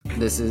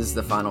This is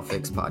the Final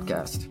Fix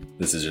podcast.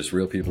 This is just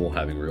real people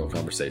having real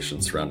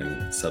conversations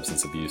surrounding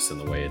substance abuse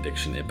and the way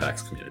addiction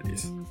impacts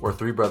communities. We're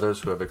three brothers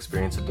who have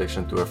experienced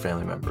addiction through a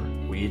family member.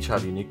 We each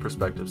have unique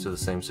perspectives to the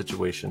same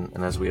situation,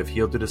 and as we have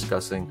healed through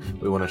discussing,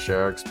 we want to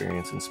share our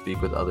experience and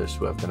speak with others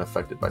who have been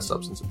affected by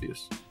substance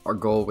abuse. Our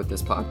goal with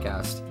this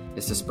podcast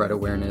is to spread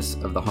awareness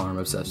of the harm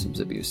of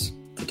substance abuse,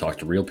 To talk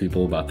to real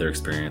people about their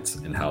experience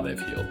and how they've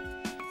healed.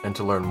 And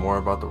to learn more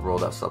about the role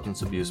that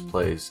substance abuse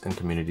plays in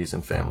communities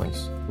and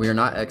families. We are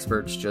not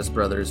experts, just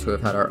brothers who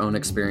have had our own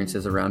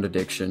experiences around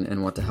addiction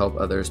and want to help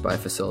others by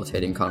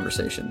facilitating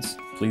conversations.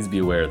 Please be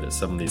aware that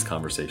some of these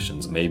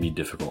conversations may be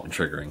difficult and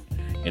triggering.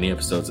 Any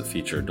episodes that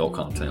feature adult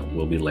content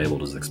will be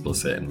labeled as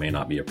explicit and may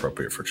not be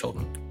appropriate for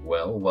children.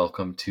 Well,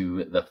 welcome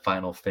to the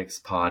Final Fix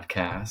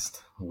podcast.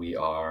 We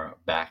are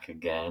back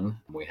again.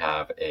 We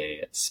have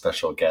a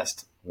special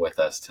guest with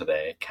us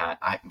today. Kat,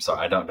 I'm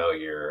sorry, I don't know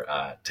your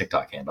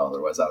TikTok handle,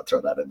 otherwise I would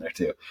throw that in there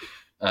too.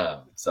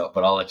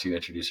 But I'll let you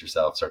introduce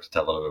yourself, start to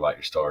tell a little bit about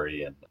your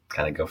story, and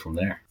kind of go from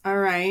there. All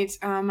right.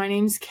 My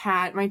name's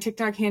Kat. My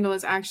TikTok handle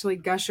is actually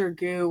Gusher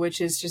Goo,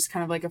 which is just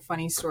kind of like a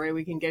funny story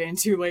we can get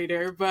into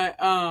later. But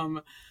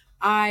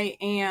I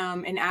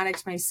am an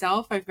addict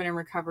myself. I've been in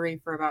recovery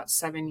for about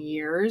 7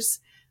 years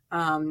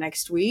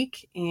next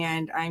week.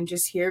 And I'm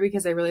just here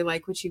because I really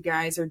like what you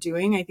guys are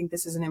doing. I think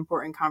this is an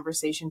important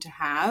conversation to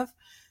have.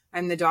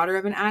 I'm the daughter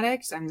of an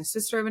addict. I'm the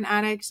sister of an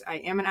addict. I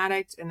am an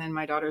addict. And then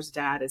my daughter's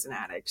dad is an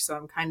addict. So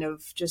I'm kind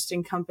of just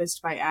encompassed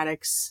by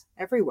addicts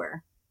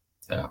everywhere.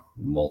 Yeah,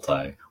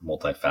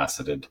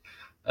 multifaceted,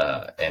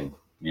 and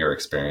your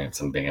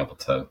experience and being able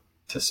to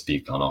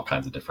speak on all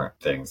kinds of different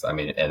things. I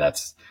mean, and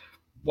that's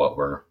what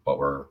we're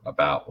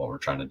about. What we're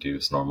trying to do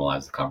is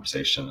normalize the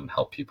conversation and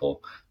help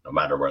people no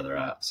matter where they're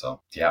at.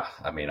 So yeah,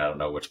 I mean, I don't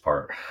know which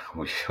part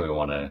we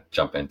want to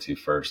jump into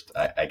first.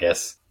 I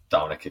guess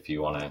Dominic, if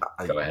you want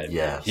to go ahead.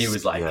 Yes. He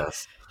was like,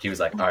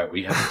 all right,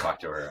 we have to talk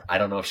to her. I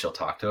don't know if she'll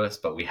talk to us,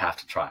 but we have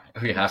to try. So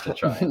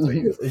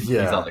he's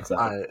all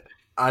excited.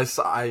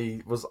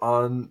 I was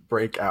on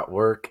break at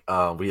work.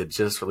 We had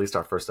just released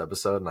our first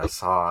episode, and I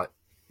saw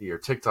your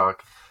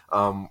TikTok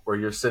where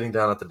you're sitting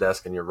down at the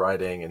desk and you're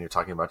writing and you're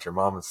talking about your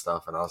mom and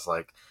stuff. And I was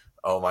like,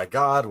 oh my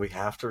God, we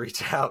have to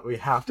reach out. We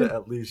have to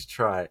at least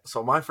try.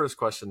 So my first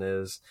question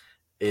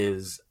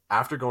is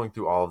after going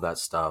through all of that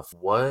stuff,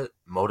 what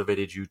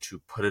motivated you to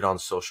put it on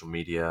social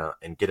media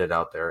and get it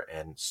out there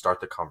and start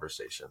the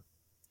conversation?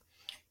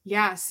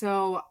 Yeah,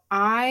 so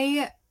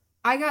I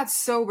got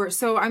sober.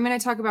 So I'm going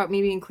to talk about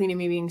me being clean and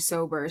me being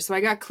sober. So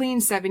I got clean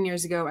 7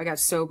 years ago. I got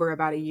sober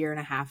about 1.5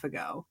 years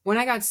ago. When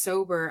I got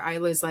sober, I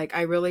was like,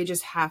 I really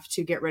just have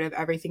to get rid of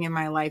everything in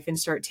my life and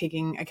start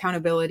taking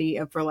accountability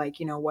for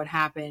what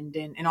happened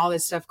and all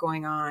this stuff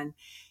going on.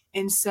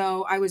 And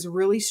so I was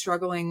really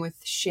struggling with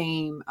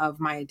shame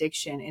of my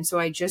addiction. And so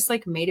I just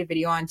made a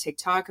video on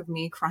TikTok of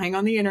me crying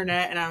on the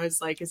internet. And I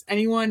was like, has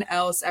anyone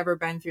else ever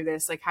been through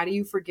this? Like, how do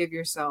you forgive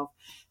yourself?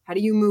 How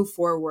do you move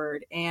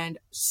forward? And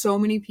so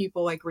many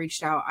people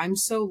reached out. I'm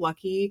so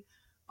lucky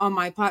on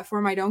my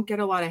platform. I don't get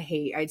a lot of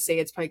hate. I'd say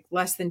it's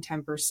less than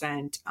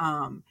 10%.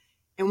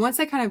 And once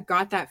I kind of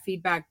got that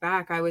feedback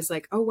back, I was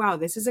like, oh, wow,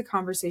 this is a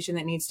conversation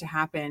that needs to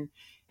happen.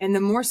 And the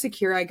more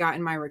secure I got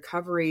in my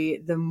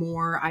recovery, the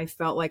more I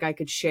felt like I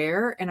could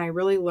share. And I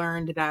really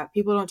learned that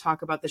people don't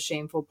talk about the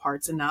shameful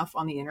parts enough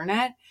on the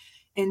internet.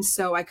 And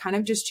so I kind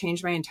of just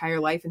changed my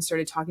entire life and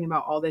started talking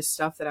about all this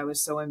stuff that I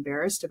was so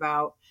embarrassed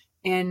about.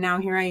 And now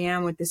here I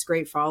am with this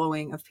great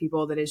following of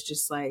people that is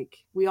just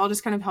we all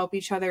just kind of help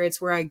each other.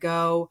 It's where I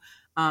go.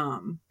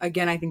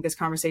 Again, I think this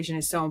conversation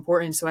is so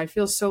important. So I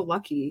feel so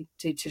lucky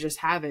to just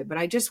have it. But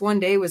I just one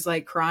day was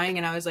crying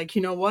and I was like,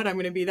 you know what? I'm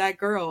going to be that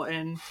girl.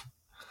 And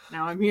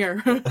now I'm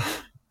here.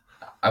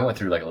 I went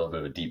through a little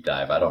bit of a deep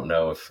dive. I don't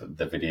know if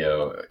the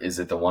video, is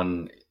it the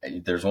one,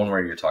 there's one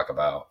where you talk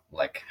about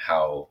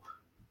how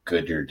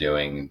good you're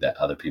doing that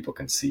other people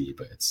can see,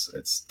 but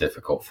it's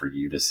difficult for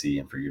you to see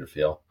and for you to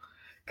feel.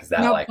 Cause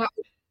that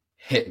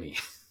hit me.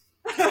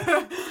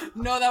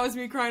 No, that was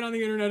me crying on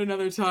the internet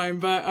another time,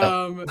 but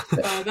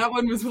that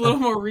one was a little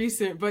more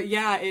recent. But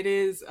yeah, it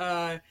is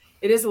a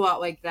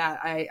lot like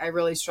that. I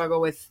really struggle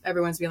with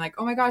everyone's being like,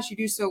 oh my gosh, you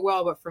do so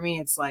well. But for me,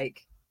 it's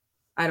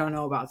I don't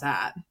know about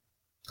that.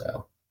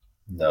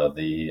 No,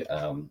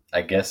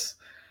 I guess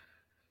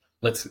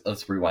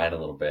let's rewind a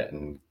little bit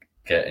and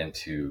get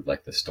into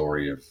the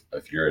story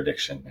of your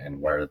addiction and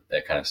where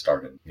it kind of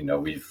started.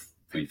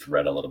 We've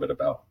read a little bit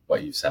about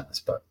what you sent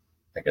us, but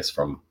I guess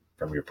from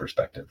your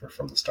perspective or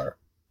from the start.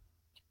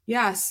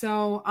 Yeah.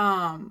 So,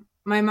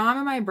 my mom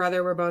and my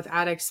brother were both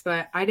addicts,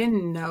 but I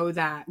didn't know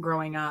that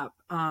growing up.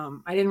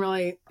 I didn't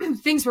really,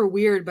 things were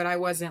weird, but I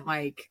wasn't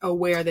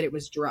aware that it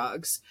was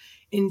drugs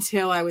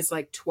until I was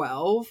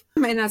 12.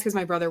 And that's because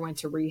my brother went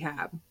to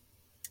rehab.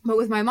 But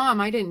with my mom,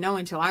 I didn't know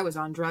until I was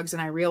on drugs.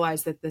 And I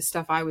realized that the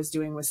stuff I was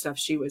doing was stuff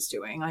she was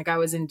doing. I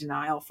was in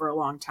denial for a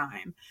long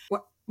time.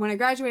 When I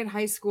graduated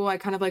high school, I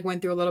kind of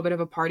went through a little bit of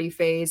a party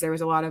phase. There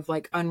was a lot of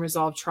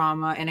unresolved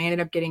trauma, and I ended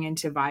up getting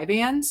into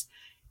Vyvanse.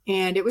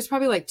 And it was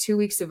probably like 2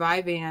 weeks of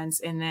Vyvanse.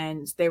 And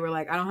then they were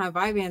like, I don't have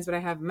Vyvanse, but I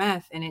have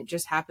meth. And it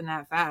just happened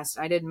that fast.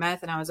 I did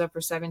meth and I was up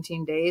for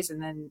 17 days.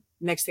 And then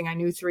next thing I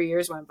knew, 3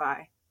 years went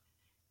by.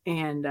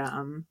 And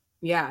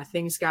yeah,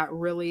 things got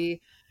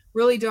really,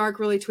 really dark,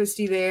 really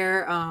twisty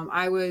there.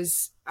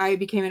 I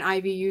became an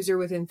IV user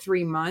within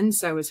 3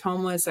 months. I was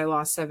homeless. I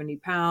lost 70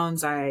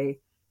 pounds. I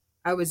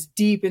was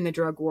deep in the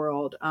drug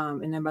world.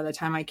 And then by the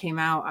time I came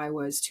out, I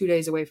was 2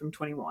 days away from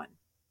 21.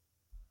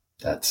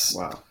 That's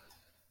Wow.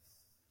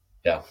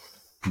 Yeah.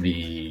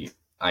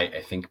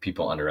 I think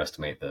people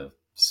underestimate the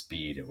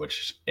speed at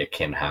which it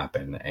can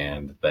happen,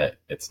 and that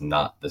it's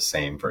not the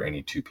same for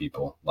any two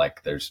people.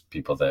 Like there's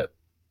people that,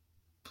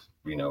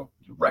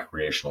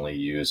 recreationally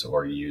use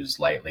or use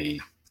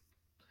lightly,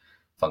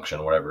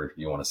 function, whatever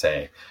you want to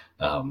say,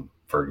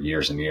 for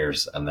years and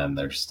years. And then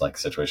there's like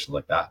situations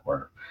like that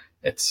where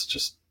it's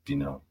just,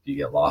 you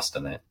get lost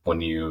in it.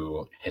 When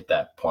you hit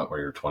that point where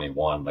you're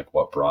 21, like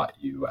what brought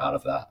you out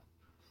of that?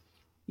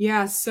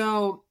 Yeah.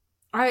 So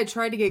I had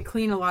tried to get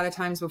clean a lot of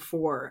times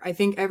before. I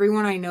think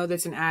everyone I know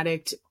that's an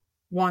addict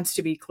wants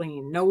to be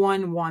clean. No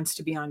one wants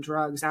to be on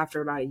drugs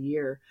after about a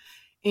year.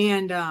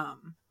 And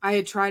I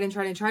had tried and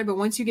tried and tried, but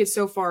once you get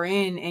so far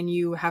in and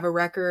you have a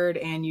record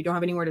and you don't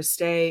have anywhere to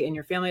stay and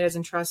your family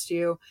doesn't trust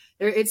you,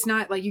 it's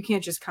not like you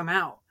can't just come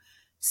out.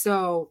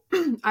 So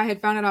I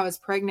had found out I was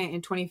pregnant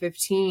in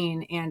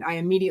 2015 and I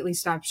immediately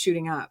stopped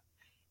shooting up.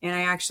 And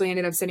I actually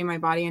ended up sending my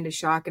body into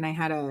shock, and I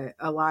had a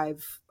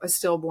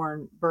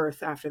stillborn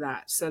birth after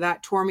that. So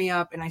that tore me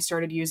up and I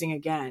started using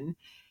again.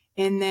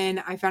 And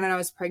then I found out I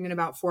was pregnant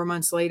about 4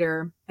 months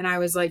later. And I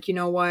was like, you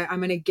know what? I'm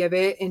going to give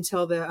it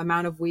until the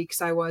amount of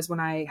weeks I was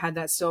when I had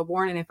that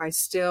stillborn. And if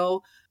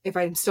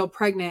I'm still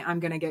pregnant, I'm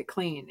going to get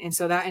clean. And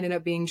so that ended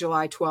up being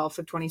July 12th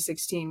of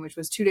 2016, which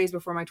was 2 days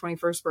before my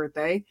 21st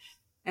birthday.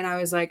 And I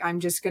was like,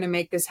 I'm just going to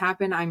make this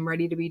happen. I'm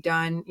ready to be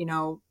done.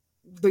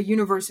 The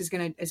universe is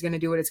going to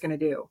do what it's going to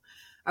do.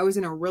 I was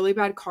in a really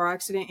bad car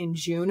accident in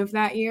June of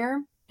that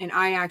year, and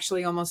I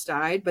actually almost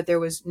died, but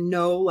there was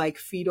no like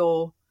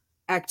fetal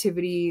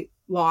activity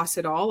loss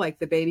at all. Like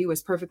the baby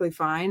was perfectly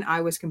fine.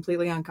 I was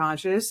completely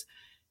unconscious.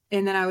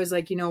 And then I was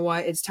like, you know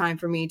what? It's time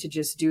for me to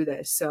just do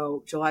this.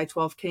 So July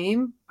 12th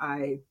came.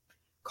 I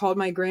called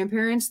my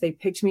grandparents. They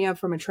picked me up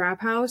from a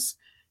trap house,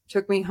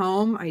 took me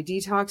home. I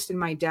detoxed in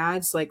my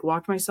dad's,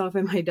 locked myself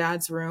in my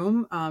dad's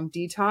room,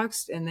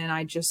 detoxed, and then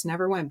I just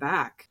never went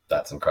back.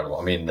 That's incredible.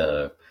 I mean,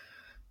 the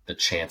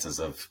chances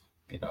of,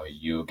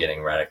 you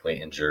getting radically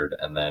injured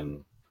and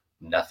then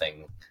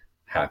nothing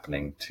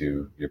happening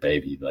to your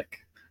baby,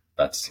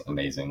 that's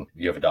amazing.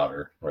 You have a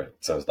daughter, right?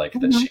 So it's like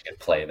that she could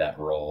play that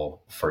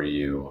role for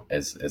you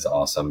is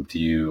awesome. Do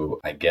you,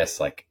 I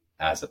guess,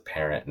 as a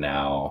parent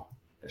now,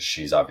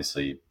 she's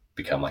obviously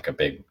become a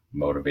big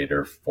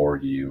motivator for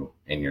you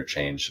in your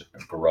change.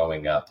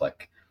 Growing up, what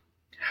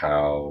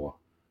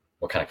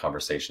kind of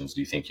conversations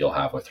do you think you'll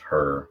have with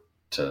her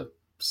to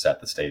set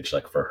the stage,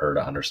 for her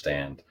to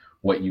understand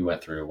what you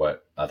went through,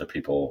 what other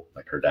people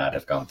like her dad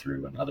have gone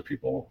through and other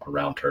people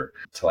around her,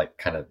 to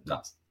kind of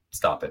not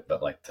stop it,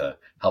 but to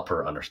help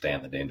her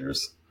understand the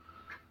dangers?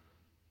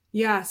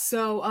 Yeah.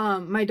 So,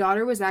 my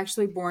daughter was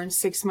actually born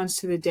 6 months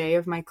to the day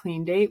of my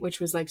clean date, which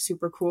was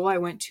super cool. I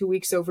went 2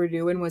 weeks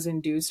overdue and was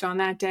induced on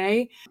that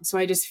day. So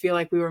I just feel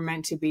like we were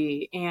meant to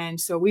be. And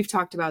so we've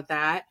talked about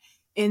that.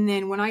 And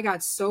then when I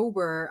got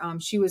sober,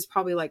 she was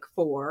probably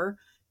 4.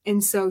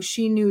 And so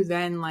she knew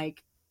then,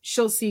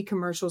 she'll see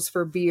commercials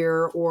for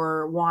beer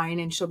or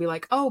wine and she'll be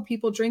like, oh,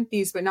 people drink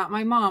these, but not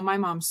my mom. My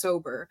mom's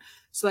sober.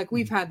 So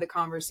we've had the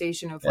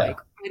conversation of I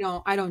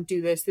don't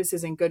do this. This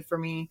isn't good for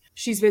me.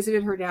 She's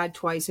visited her dad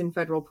twice in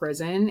federal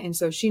prison. And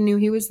so she knew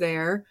he was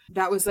there.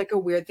 That was a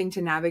weird thing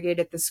to navigate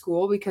at the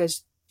school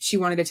because she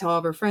wanted to tell all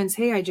of her friends,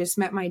 hey, I just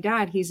met my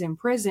dad. He's in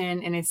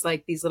prison. And it's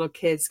these little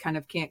kids kind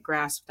of can't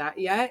grasp that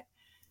yet.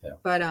 Yeah.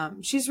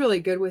 But she's really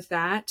good with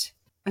that.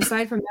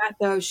 Aside from that,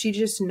 though, she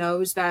just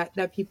knows that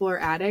people are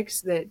addicts,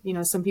 that,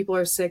 some people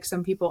are sick,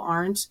 some people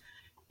aren't.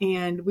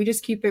 And we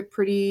just keep it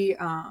pretty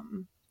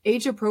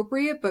age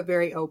appropriate, but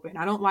very open.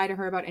 I don't lie to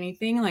her about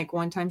anything.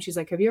 One time she's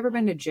like, have you ever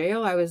been to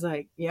jail? I was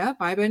like, yep,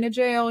 I've been to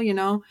jail.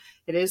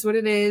 It is what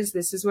it is.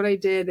 This is what I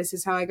did. This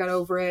is how I got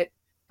over it.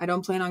 I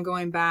don't plan on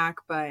going back,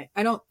 but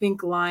I don't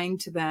think lying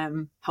to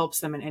them helps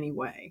them in any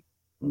way.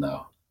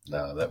 No,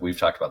 that we've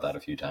talked about that a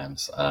few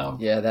times.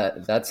 Yeah,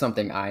 that's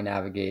something I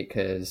navigate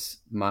because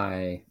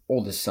my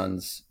oldest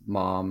son's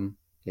mom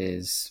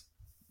is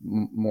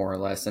more or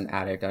less an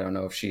addict. I don't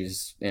know if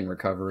she's in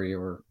recovery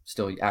or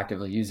still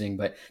actively using,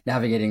 but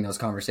navigating those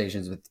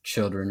conversations with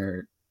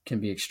children can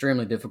be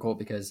extremely difficult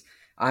because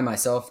I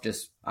myself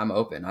I'm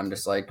open. I'm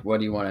just like, what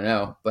do you want to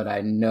know? But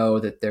I know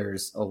that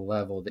there's a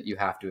level that you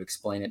have to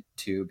explain it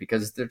to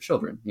because they're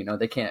children.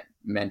 They can't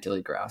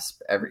mentally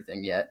grasp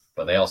everything yet.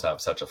 But they also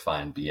have such a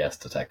fine BS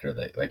detector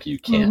that you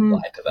can't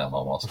lie to them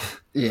almost.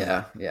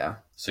 Yeah.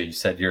 So you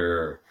said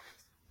you're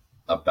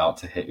about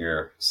to hit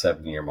your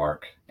 7-year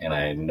mark. And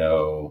I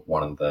know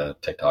one of the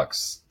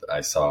TikToks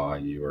I saw,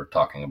 you were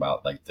talking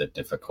about the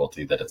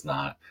difficulty that it's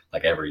not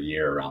every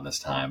year around this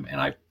time. And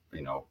I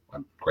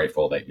I'm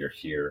grateful that you're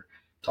here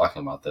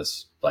talking about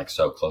this, like,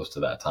 so close to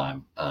that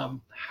time.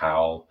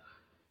 How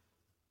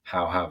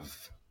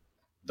have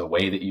the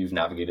way that you've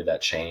navigated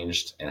that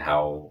changed, and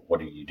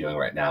what are you doing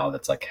right now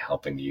that's like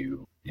helping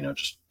you,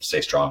 just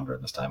stay strong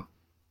during this time?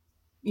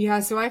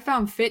 Yeah, so I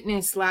found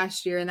fitness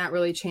last year and that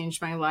really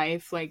changed my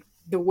life. Like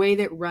the way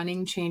that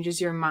running changes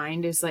your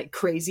mind is like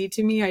crazy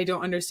to me. I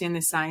don't understand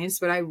the science,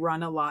 but I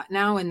run a lot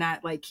now and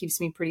that like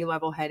keeps me pretty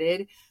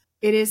level-headed.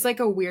 It is like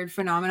a weird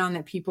phenomenon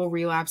that people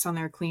relapse on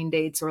their clean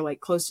dates or like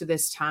close to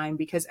this time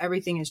because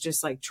everything is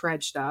just like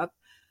dredged up.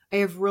 I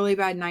have really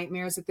bad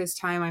nightmares at this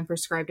time. I'm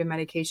prescribed a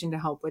medication to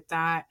help with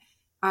that.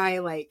 I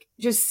like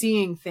just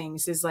seeing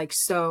things is like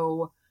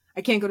so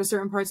I can't go to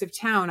certain parts of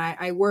town.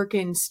 I work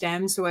in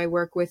STEM, so I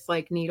work with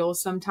like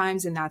needles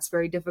sometimes, and that's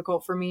very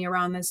difficult for me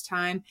around this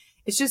time.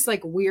 It's just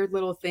like weird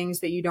little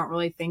things that you don't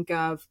really think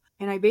of.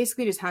 And I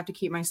basically just have to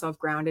keep myself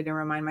grounded and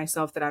remind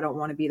myself that I don't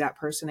want to be that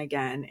person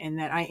again and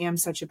that I am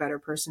such a better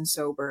person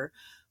sober.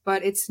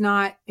 But it's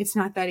not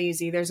that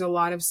easy. There's a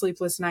lot of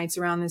sleepless nights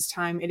around this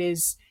time. It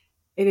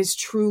is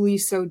truly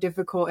so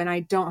difficult and I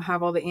don't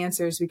have all the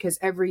answers because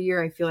every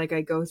year I feel like I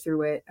go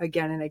through it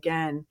again and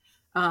again.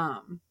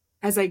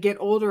 As I get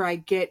older, I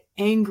get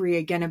angry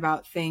again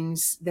about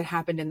things that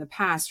happened in the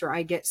past, or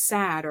I get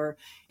sad, or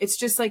it's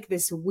just like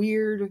this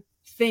weird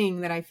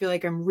thing that I feel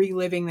like I'm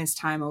reliving this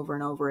time over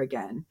and over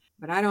again.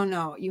 But I don't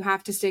know. You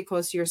have to stay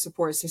close to your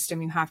support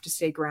system. You have to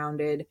stay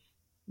grounded.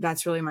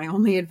 That's really my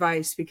only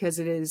advice because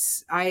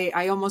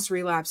I almost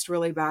relapsed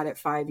really bad at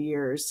 5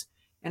 years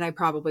and I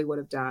probably would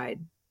have died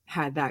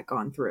had that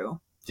gone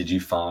through. Did you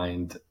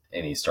find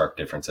any stark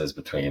differences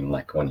between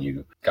like when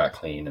you got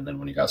clean and then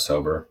when you got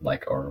sober?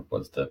 Like, or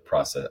was the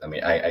process, I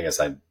mean, I guess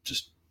I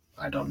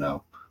don't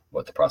know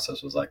what the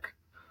process was like.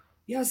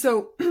 Yeah,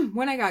 so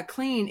when I got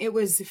clean, it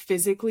was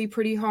physically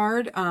pretty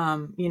hard.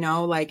 And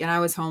I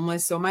was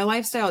homeless. So my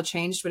lifestyle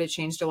changed, but it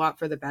changed a lot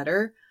for the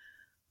better.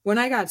 When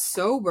I got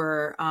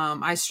sober,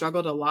 I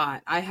struggled a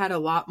lot. I had a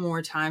lot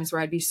more times where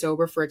I'd be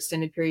sober for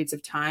extended periods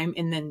of time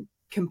and then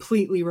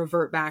completely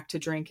revert back to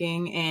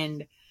drinking.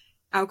 And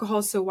alcohol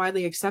is so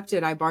widely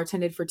accepted. I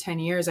bartended for 10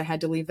 years. I had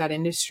to leave that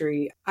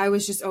industry. I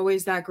was just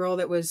always that girl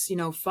that was,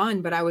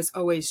 fun, but I was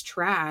always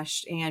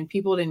trashed and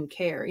people didn't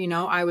care.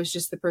 I was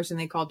just the person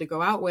they called to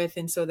go out with.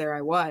 And so there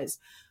I was.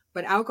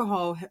 But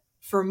alcohol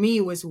for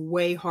me was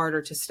way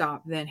harder to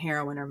stop than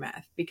heroin or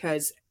meth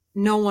because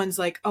no one's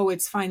like, oh,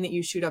 it's fine that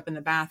you shoot up in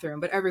the bathroom,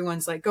 but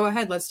everyone's like, go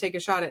ahead, let's take a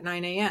shot at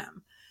 9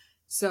 a.m.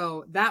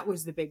 So that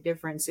was the big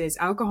difference is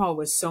alcohol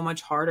was so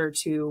much harder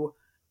to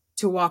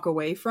walk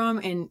away from.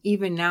 And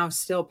even now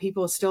still,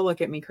 people still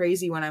look at me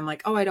crazy when I'm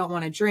like, oh, I don't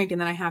want to drink. And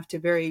then I have to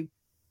very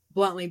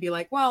bluntly be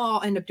like, well,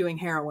 I'll end up doing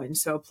heroin.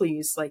 So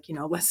please,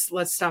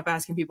 let's stop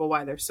asking people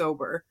why they're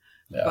sober.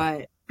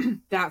 Yeah. But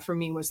that for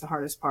me was the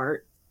hardest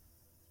part.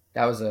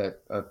 That was a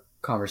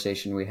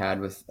conversation we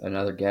had with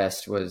another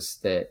guest, was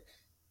that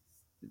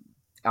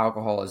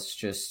alcohol is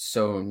just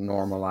so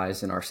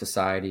normalized in our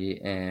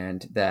society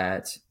and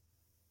that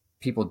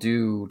people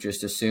do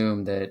just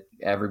assume that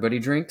everybody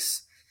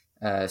drinks.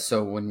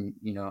 So when,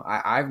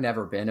 I've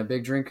never been a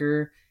big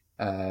drinker.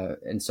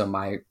 And so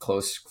my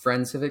close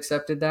friends have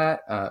accepted that.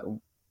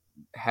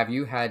 Have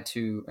you had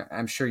to,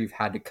 I'm sure you've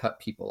had to cut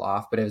people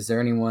off, but is there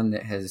anyone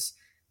that has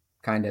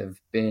kind of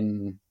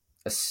been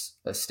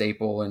a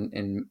staple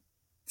and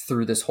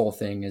through this whole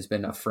thing has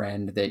been a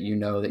friend that you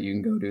know that you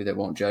can go to that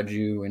won't judge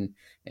you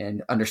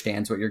and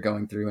understands what you're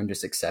going through and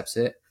just accepts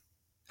it?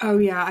 Oh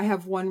yeah. I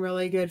have one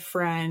really good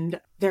friend.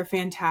 They're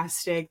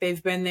fantastic.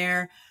 They've been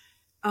there.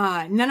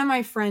 None of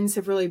my friends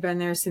have really been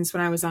there since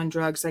when I was on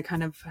drugs. I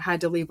kind of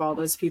had to leave all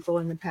those people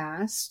in the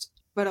past.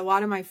 But a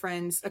lot of my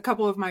friends, a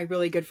couple of my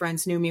really good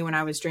friends knew me when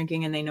I was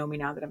drinking and they know me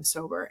now that I'm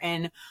sober.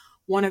 And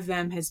one of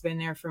them has been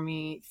there for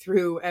me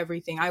through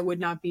everything. I would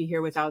not be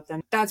here without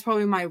them. That's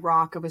probably my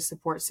rock of a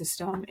support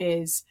system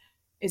is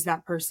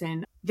that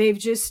person. They've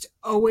just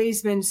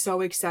always been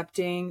so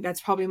accepting.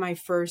 That's probably my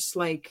first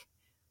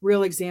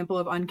real example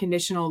of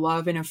unconditional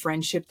love in a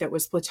friendship that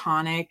was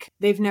platonic.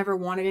 They've never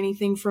wanted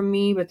anything from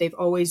me, but they've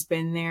always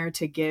been there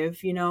to give,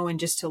 and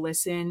just to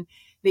listen.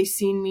 They've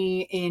seen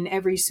me in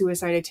every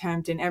suicide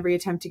attempt and every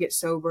attempt to get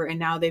sober. And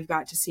now they've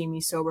got to see me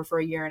sober for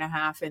a year and a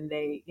half. And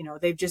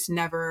they've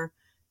never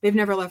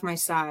left my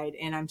side.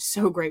 And I'm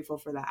so grateful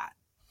for that.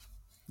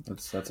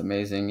 That's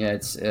amazing. Yeah.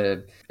 It's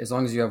as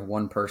long as you have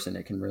one person,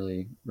 it can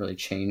really, really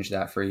change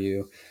that for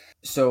you.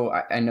 So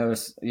I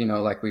noticed,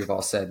 like we've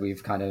all said,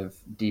 we've kind of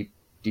deep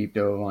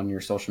dove on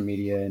your social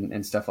media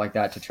and stuff like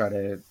that to try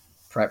to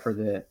prep for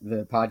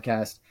the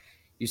podcast.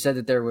 You said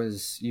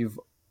that you've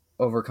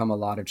overcome a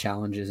lot of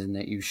challenges and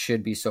that you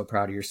should be so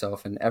proud of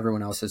yourself and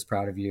everyone else is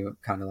proud of you,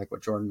 kind of like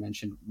what Jordan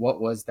mentioned.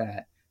 What was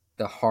the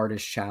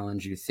hardest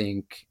challenge you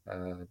think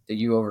that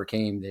you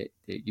overcame that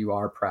you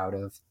are proud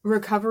of?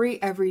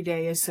 Recovery every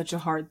day is such a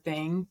hard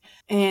thing.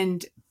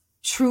 And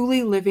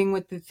truly living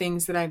with the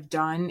things that I've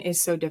done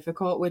is so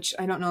difficult, which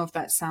I don't know if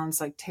that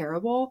sounds like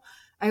terrible.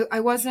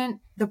 I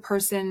wasn't the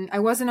person, I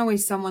wasn't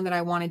always someone that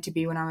I wanted to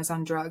be when I was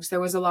on drugs.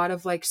 There was a lot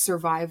of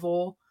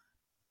survival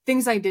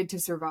things I did to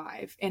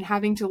survive, and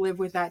having to live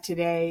with that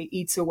today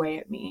eats away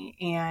at me.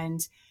 And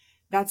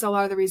that's a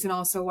lot of the reason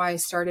also why I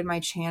started my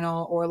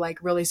channel, or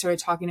like really started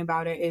talking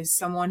about it, is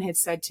someone had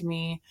said to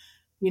me,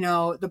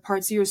 the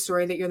parts of your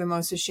story that you're the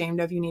most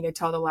ashamed of, you need to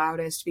tell the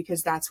loudest,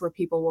 because that's where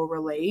people will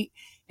relate.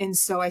 And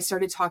so I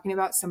started talking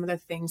about some of the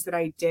things that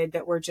I did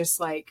that were just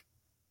like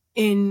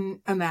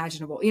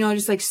unimaginable,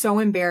 just like so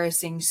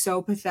embarrassing,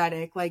 so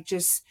pathetic, like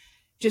just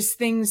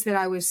things that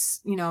I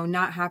was,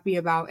 not happy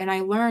about. And I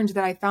learned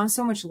that I found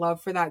so much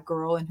love for that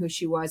girl and who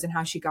she was and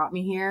how she got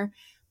me here.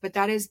 But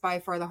that is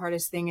by far the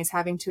hardest thing, is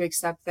having to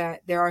accept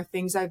that there are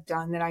things I've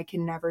done that I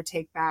can never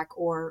take back,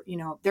 or,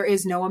 there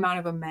is no amount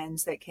of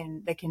amends that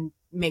can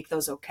make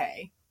those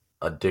okay.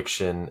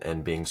 Addiction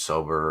and being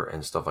sober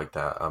and stuff like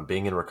that.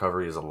 Being in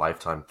recovery is a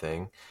lifetime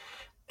thing.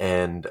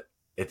 And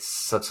it's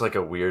such like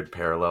a weird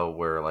parallel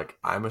where like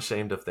I'm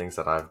ashamed of things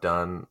that I've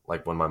done,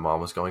 like when my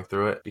mom was going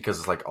through it, because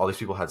it's like all these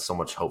people had so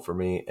much hope for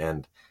me,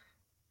 and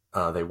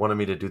they wanted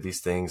me to do these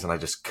things and I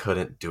just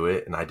couldn't do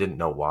it. And I didn't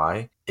know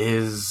why.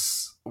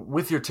 Is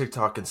with your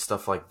TikTok and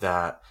stuff like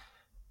that,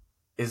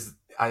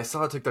 I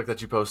saw a TikTok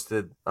that you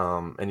posted,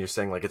 and you're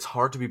saying like it's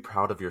hard to be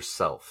proud of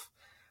yourself.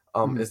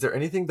 Is there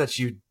anything that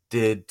you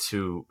did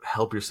to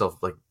help yourself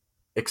like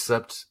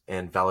accept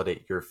and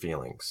validate your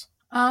feelings?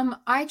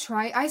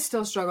 I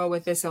still struggle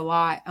with this a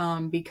lot,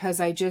 because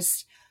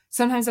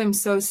sometimes I'm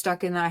so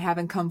stuck in that I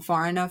haven't come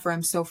far enough, or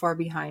I'm so far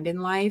behind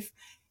in life.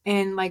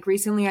 And like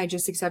recently I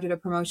just accepted a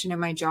promotion in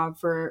my job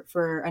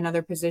for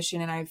another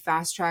position, and I've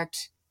fast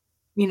tracked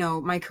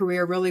my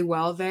career really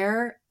well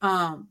there.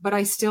 But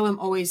I still am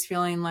always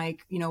feeling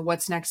like,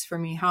 what's next for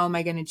me? How am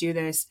I going to do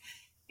this?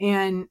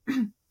 And,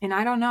 and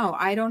I don't know.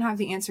 I don't have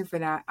the answer for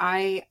that.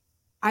 I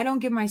don't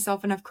give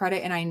myself enough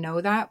credit, and I know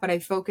that, but I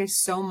focus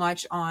so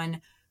much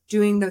on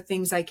doing the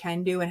things I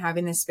can do and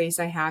having the space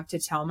I have to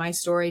tell my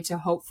story, to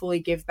hopefully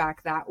give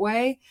back that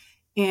way.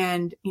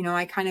 And,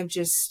 I kind of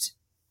just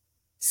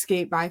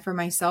skate by for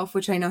myself,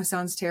 which I know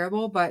sounds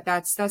terrible, but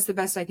that's the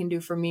best I can do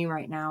for me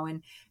right now.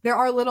 And there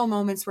are little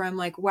moments where I'm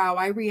like, wow,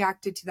 I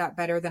reacted to that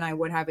better than I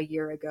would have a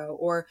year ago,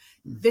 or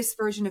this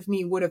version of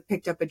me would have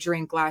picked up a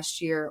drink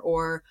last year,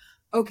 or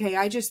okay,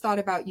 I just thought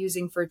about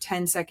using for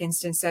 10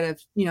 seconds instead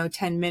of,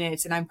 10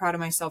 minutes. And I'm proud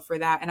of myself for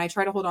that. And I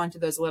try to hold on to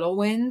those little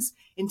wins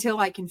until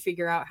I can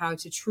figure out how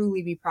to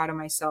truly be proud of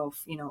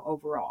myself,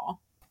 overall.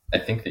 I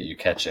think that you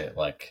catch it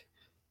like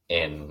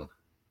in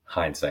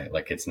hindsight,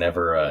 like it's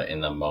never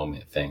in the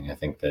moment thing. I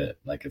think that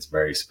like it's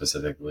very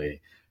specifically,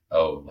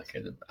 like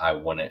I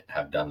wouldn't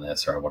have done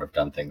this, or I would have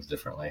done things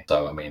differently.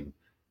 So, I mean,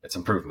 it's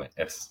improvement.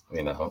 It's,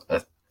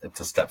 it's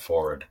a step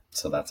forward.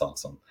 So that's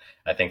awesome.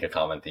 I think a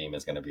common theme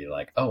is going to be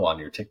like, on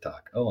your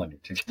TikTok.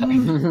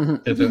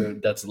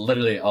 That's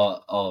literally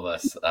all of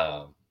us.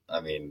 I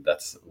mean,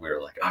 we were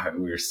like, all right,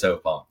 we were so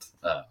pumped.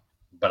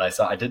 But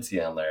I did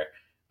see on there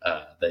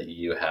that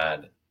you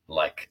had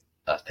like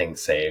a thing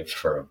saved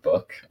for a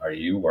book. Are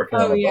you working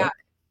on a book?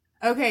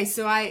 Okay,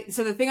 so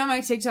the thing on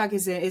my TikTok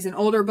is an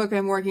older book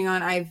I'm working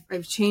on.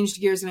 I've changed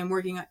gears, and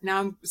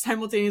I'm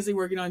simultaneously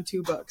working on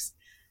 2 books.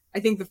 I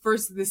think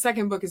the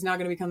second book is now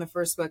going to become the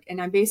first book. And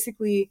I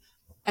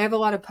have a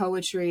lot of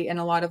poetry and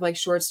a lot of like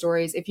short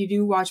stories. If you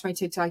do watch my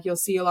TikTok, you'll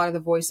see a lot of the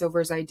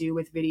voiceovers I do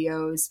with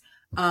videos.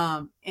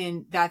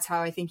 And that's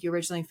how I think you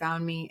originally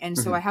found me. And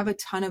so I have a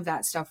ton of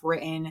that stuff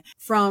written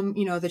from,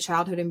 the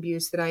childhood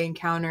abuse that I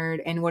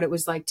encountered and what it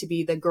was like to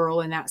be the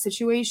girl in that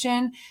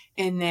situation.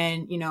 And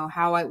then,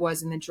 how I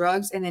was in the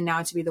drugs, and then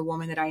now to be the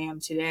woman that I am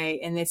today.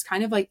 And it's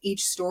kind of like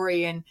each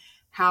story and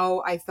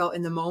how I felt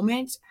in the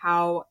moment,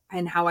 how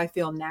I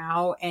feel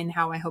now, and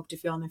how I hope to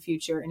feel in the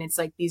future. And it's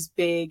like these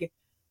big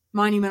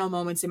monumental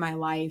moments in my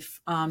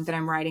life, that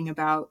I'm writing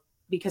about,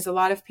 because a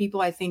lot of people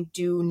I think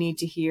do need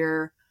to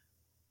hear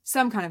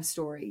some kind of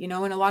story, and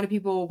a lot of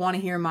people want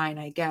to hear mine,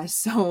 I guess.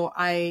 So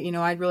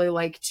I'd really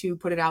like to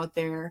put it out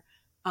there.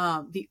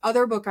 The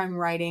other book I'm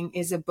writing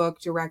is a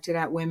book directed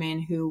at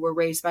women who were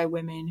raised by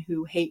women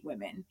who hate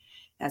women.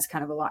 That's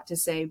kind of a lot to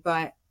say,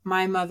 but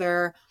my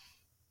mother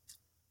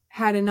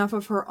had enough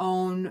of her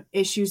own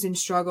issues and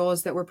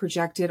struggles that were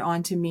projected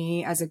onto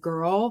me as a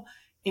girl.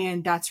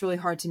 And that's really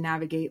hard to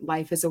navigate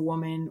life as a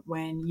woman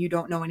when you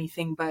don't know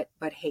anything but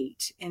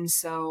hate. And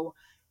so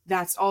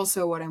that's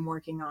also what I'm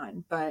working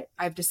on. But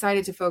I've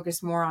decided to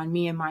focus more on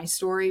me and my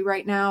story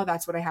right now.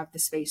 That's what I have the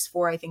space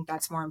for. I think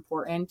that's more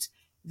important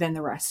than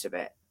the rest of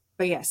it.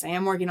 But yes, I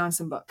am working on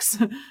some books.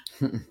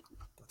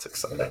 That's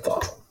exciting. That's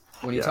awesome.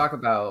 When you talk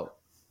about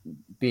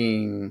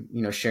being,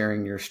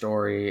 sharing your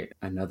story,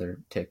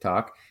 another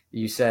TikTok,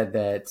 you said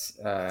that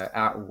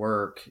at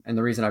work, and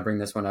the reason I bring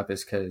this one up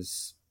is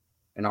because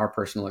in our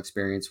personal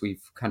experience,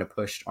 we've kind of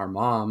pushed our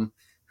mom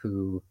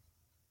who,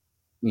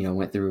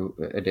 went through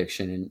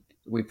addiction, and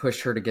we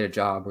pushed her to get a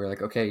job. We're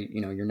like, okay,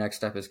 your next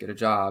step is get a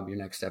job. Your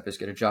next step is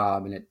get a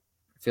job. And I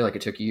feel like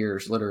it took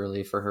years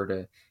literally for her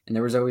to, and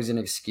there was always an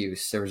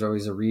excuse. There was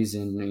always a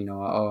reason,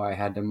 I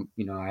had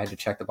to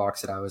check the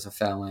box that I was a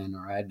felon,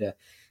 or I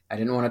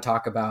didn't want to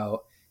talk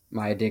about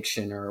my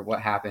addiction or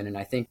what happened. And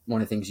I think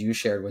one of the things you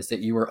shared was that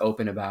you were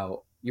open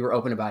about you were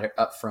open about it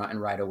up front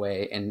and right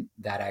away, and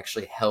that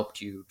actually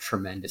helped you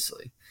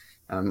tremendously.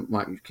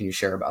 Can you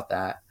share about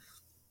that?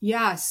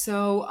 Yeah.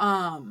 So,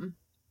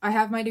 I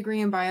have my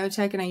degree in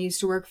biotech and I used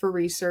to work for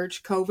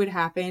research. COVID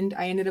happened.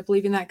 I ended up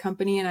leaving that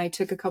company and I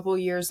took a couple of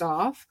years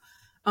off.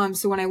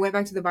 So when I went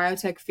back to the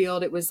biotech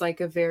field, it was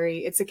like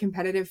it's a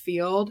competitive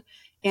field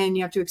and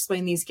you have to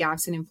explain these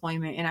gaps in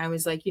employment. And I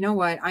was like, you know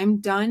what?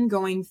 I'm done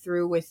going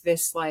through with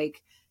this,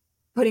 like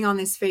putting on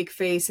this fake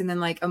face and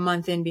then like a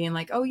month in being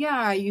like, oh yeah,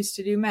 I used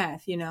to do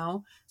meth, you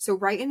know? So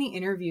right in the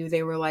interview,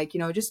 they were like, you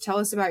know, just tell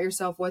us about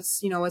yourself.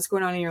 What's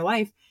going on in your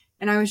life?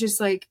 And I was just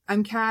like,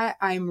 I'm Kat.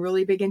 I'm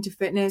really big into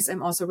fitness.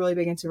 I'm also really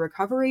big into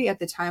recovery. At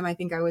the time, I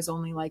think I was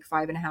only like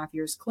 5.5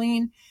 years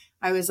clean.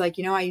 I was like,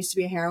 you know, I used to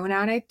be a heroin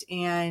addict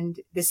and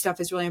this stuff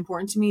is really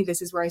important to me.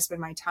 This is where I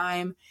spend my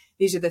time.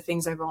 These are the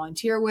things I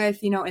volunteer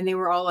with, you know, and they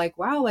were all like,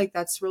 wow, like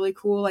that's really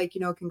cool. Like,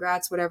 you know,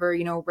 congrats, whatever,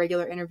 you know,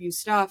 regular interview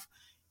stuff.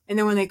 And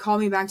then when they called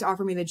me back to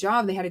offer me the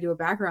job, they had to do a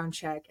background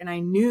check. And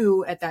I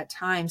knew at that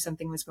time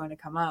something was going to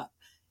come up.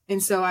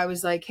 And so I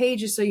was like, hey,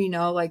 just so you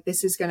know, like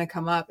this is going to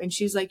come up. And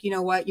she's like, you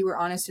know what? You were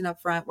honest and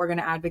upfront. We're going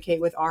to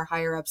advocate with our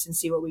higher ups and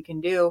see what we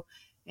can do.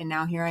 And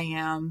now here I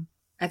am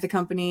at the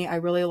company. I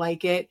really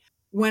like it.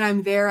 When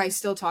I'm there, I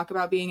still talk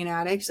about being an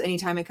addict.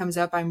 Anytime it comes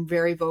up, I'm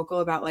very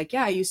vocal about like,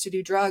 yeah, I used to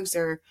do drugs,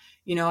 or,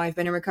 you know, I've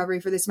been in recovery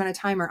for this amount of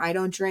time, or I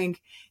don't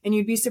drink. And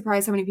you'd be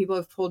surprised how many people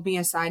have pulled me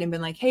aside and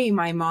been like, hey,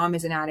 my mom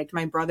is an addict.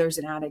 My brother's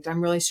an addict.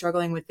 I'm really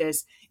struggling with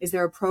this. Is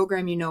there a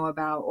program you know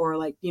about? Or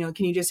like, you know,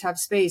 can you just have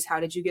space?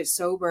 How did you get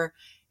sober?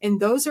 And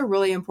those are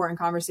really important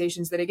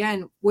conversations that,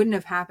 again, wouldn't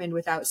have happened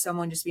without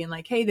someone just being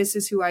like, hey, this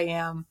is who I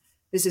am.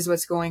 This is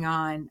what's going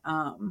on.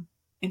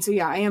 And so,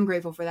 yeah, I am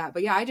grateful for that.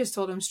 But yeah, I just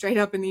told him straight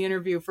up in the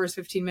interview, first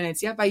 15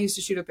 minutes, yep, I used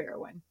to shoot up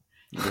heroin.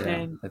 Yeah,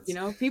 and, you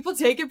know, people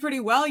take it pretty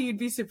well. You'd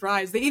be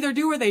surprised. They either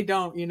do or they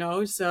don't, you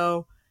know,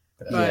 so.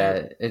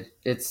 But... Yeah,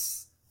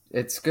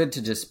 it's good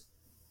to just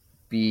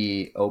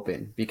be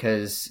open,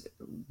 because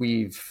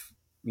we've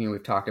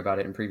talked about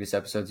it in previous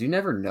episodes. You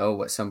never know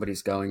what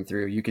somebody's going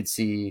through. You could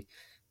see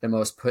the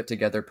most put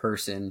together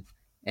person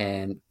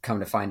and come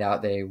to find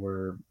out they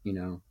were, you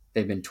know,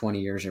 they've been 20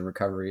 years in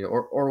recovery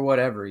or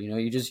whatever, you know,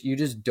 you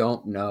just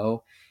don't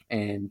know.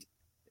 And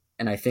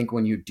I think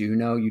when you do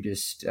know, you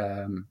just,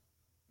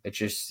 it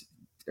just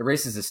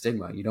erases the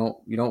stigma. You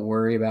don't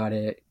worry about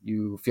it.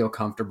 You feel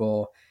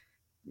comfortable,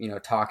 you know,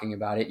 talking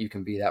about it. You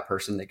can be that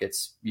person that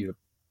gets,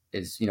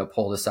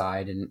 pulled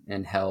aside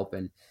and help.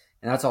 And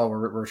that's all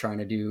we're trying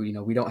to do. You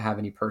know, we don't have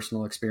any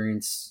personal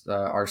experience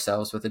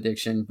ourselves with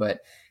addiction,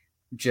 but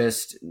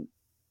just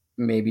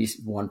maybe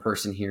one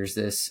person hears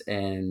this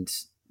and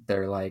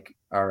they're like,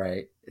 all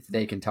right, if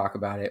they can talk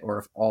about it, or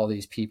if all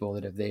these people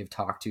that they've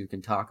talked to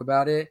can talk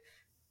about it,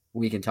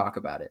 we can talk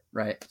about it.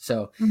 Right.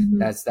 So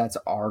that's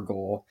our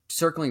goal.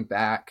 Circling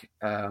back,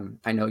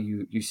 I know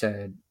you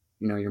said,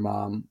 you know, your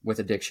mom with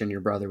addiction,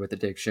 your brother with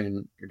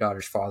addiction, your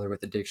daughter's father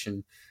with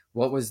addiction.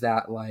 What was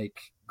that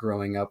like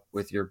growing up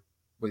with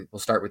we'll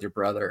start with your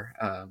brother.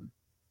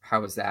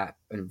 How was that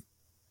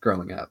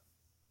growing up?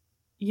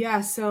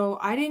 Yeah. So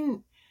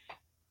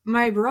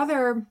my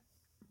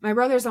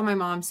brother's on my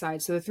mom's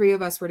side. So the three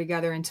of us were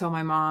together until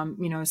my mom,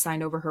 you know,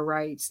 signed over her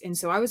rights. And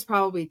so I was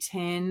probably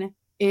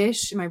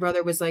 10-ish. My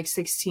brother was like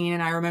 16.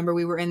 And I remember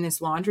we were in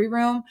this laundry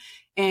room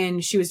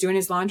and she was doing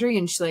his laundry.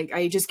 And she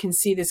I just can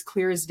see this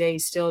clear as day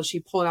still. She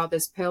pulled out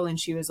this pill and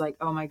she was like,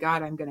 oh my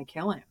God, I'm going to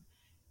kill him.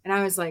 And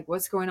I was like,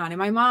 what's going on? And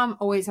my mom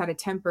always had a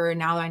temper. And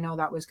now I know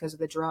that was because of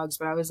the drugs,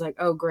 but I was like,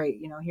 oh,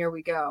 great. You know, here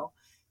we go.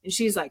 And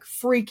she's like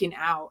freaking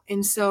out.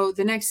 And so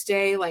the next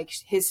day, like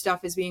his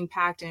stuff is being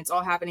packed and it's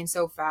all happening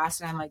so fast.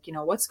 And I'm like, you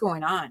know, what's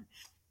going on?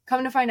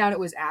 Come to find out it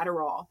was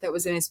Adderall that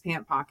was in his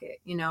pant pocket,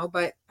 you know,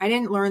 but I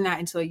didn't learn that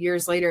until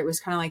years later. It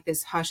was kind of like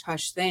this hush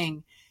hush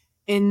thing.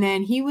 And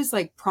then he was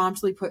like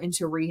promptly put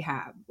into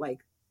rehab, like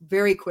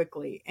very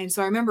quickly. And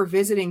so I remember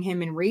visiting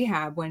him in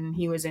rehab when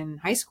he was in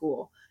high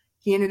school.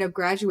 He ended up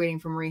graduating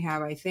from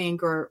rehab, I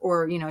think,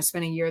 or, you know,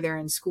 spent a year there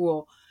in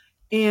school.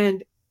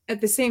 And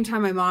at the same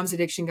time, my mom's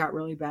addiction got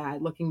really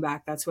bad. Looking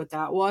back, that's what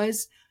that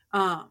was.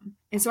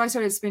 And so I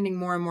started spending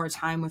more and more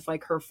time with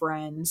like her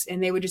friends,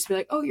 and they would just be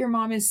like, oh, your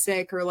mom is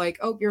sick, or like,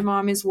 oh, your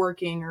mom is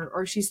working,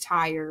 or she's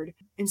tired.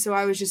 And so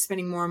I was just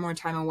spending more and more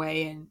time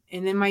away.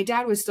 And then my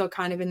dad was still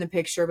kind of in the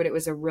picture, but it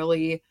was a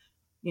really,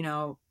 you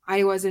know,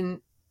 I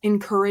wasn't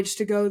encouraged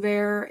to go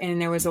there,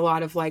 and there was a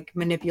lot of like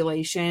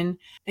manipulation.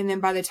 And then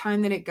by the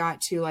time that it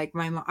got to like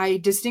my mom, I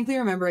distinctly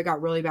remember it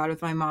got really bad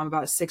with my mom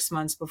about 6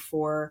 months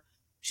before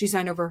she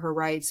signed over her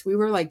rights. We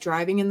were like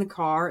driving in the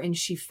car and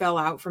she fell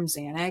out from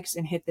Xanax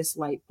and hit this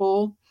light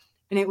pole.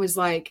 And it was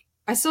like,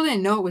 I still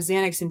didn't know it was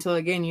Xanax until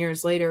again,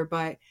 years later,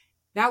 but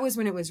that was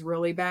when it was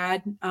really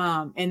bad.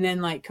 And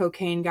then like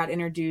cocaine got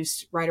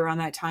introduced right around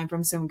that time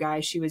from some guy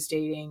she was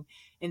dating.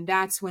 And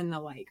that's when the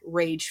like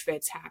rage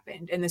fits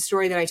happened. And the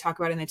story that I talk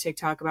about in the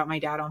TikTok about my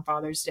dad on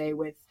Father's Day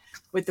with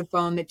the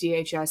phone that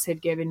DHS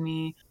had given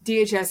me,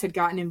 DHS had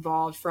gotten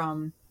involved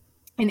from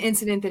an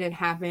incident that had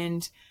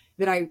happened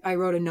that I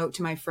wrote a note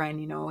to my friend,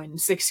 you know, in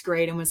 6th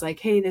grade and was like,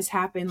 hey, this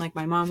happened. Like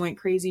my mom went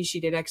crazy. She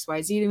did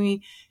XYZ to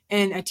me.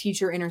 And a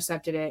teacher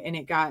intercepted it and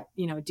it got,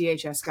 you know,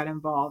 DHS got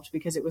involved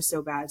because it was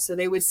so bad. So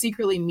they would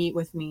secretly meet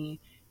with me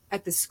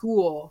at the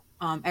school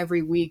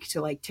every week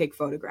to like take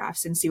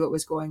photographs and see what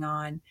was going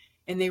on.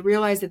 And they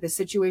realized that the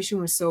situation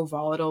was so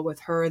volatile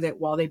with her that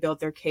while they built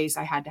their case,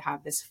 I had to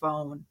have this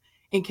phone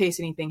in case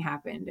anything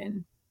happened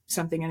and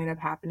something ended up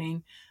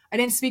happening. I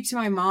didn't speak to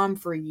my mom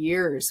for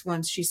years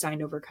once she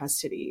signed over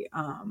custody.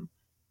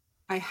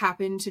 I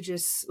happened to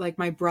just like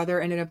my brother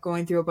ended up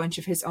going through a bunch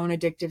of his own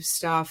addictive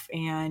stuff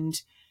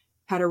and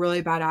had a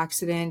really bad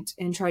accident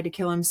and tried to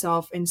kill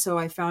himself. And so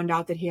I found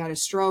out that he had a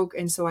stroke.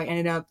 And so I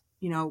ended up,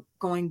 you know,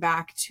 going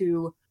back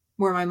to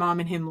where my mom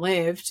and him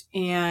lived,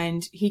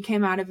 and he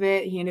came out of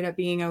it. He ended up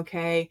being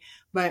okay.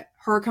 But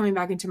her coming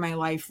back into my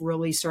life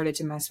really started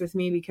to mess with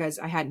me because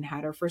I hadn't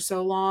had her for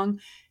so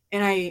long.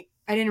 And I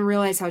didn't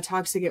realize how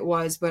toxic it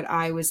was, but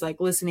I was like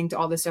listening to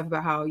all this stuff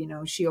about how, you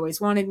know, she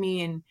always wanted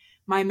me and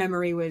my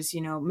memory was,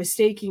 you know,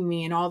 mistaking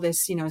me and all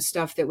this, you know,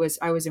 stuff that was,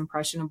 I was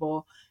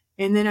impressionable.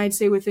 And then I'd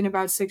say within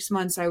about 6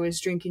 months, I was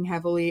drinking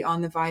heavily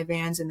on the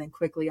Vyvanse and then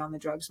quickly on the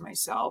drugs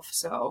myself.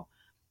 So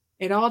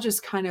it all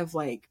just kind of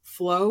like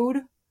flowed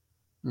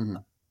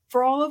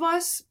for all of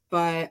us.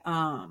 But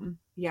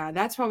yeah,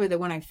 that's probably the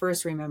when I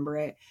first remember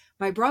it.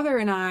 My brother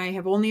and I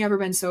have only ever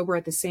been sober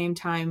at the same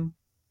time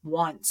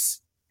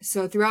once.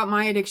 So throughout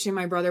my addiction,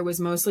 my brother was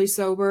mostly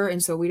sober.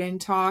 And so we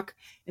didn't talk.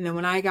 And then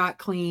when I got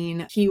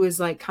clean, he was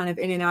like kind of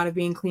in and out of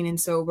being clean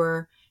and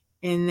sober.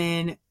 And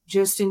then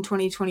just in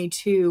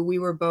 2022, we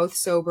were both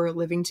sober,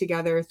 living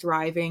together,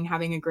 thriving,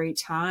 having a great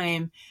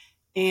time.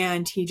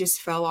 And he just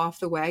fell off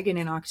the wagon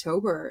in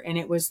October. And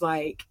it was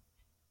like,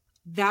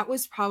 that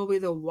was probably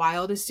the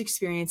wildest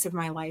experience of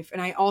my life.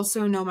 And I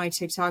also know my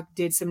TikTok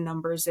did some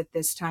numbers at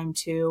this time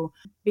too,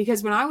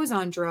 because when I was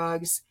on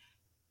drugs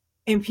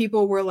and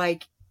people were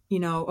like, you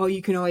know, oh,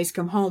 you can always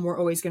come home. We're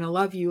always going to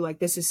love you. Like,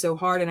 this is so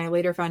hard. And I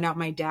later found out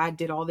my dad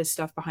did all this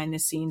stuff behind the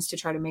scenes to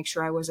try to make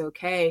sure I was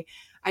okay.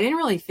 I didn't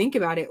really think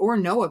about it or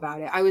know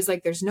about it. I was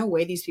like, there's no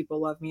way these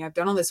people love me. I've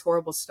done all this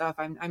horrible stuff.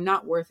 I'm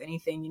not worth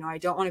anything. You know, I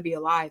don't want to be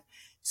alive.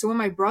 So when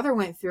my brother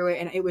went through it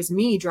and it was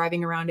me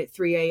driving around at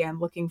 3 a.m.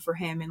 looking for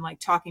him and like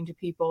talking to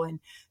people and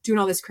doing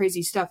all this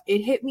crazy stuff, it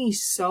hit me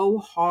so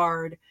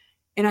hard.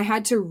 And I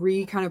had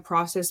to kind of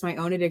process my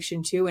own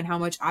addiction too and how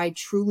much I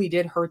truly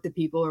did hurt the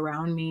people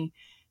around me.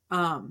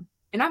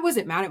 And I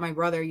wasn't mad at my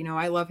brother, you know,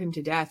 I love him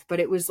to death, but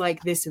it was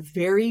like this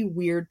very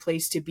weird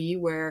place to be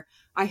where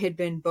I had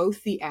been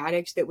both the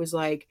addict that was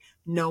like,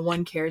 no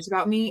one cares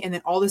about me. And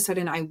then all of a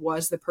sudden I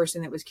was the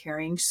person that was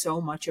caring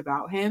so much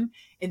about him.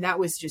 And that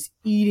was just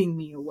eating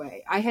me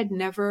away. I had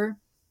never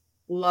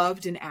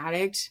loved an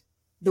addict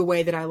the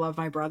way that I love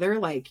my brother.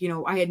 Like, you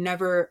know, I had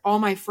never, all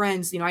my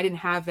friends, you know, I didn't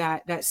have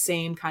that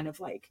same kind of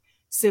like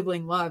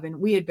sibling love. And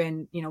we had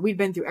been, you know, we'd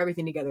been through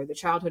everything together, the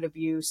childhood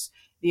abuse,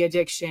 the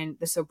addiction,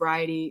 the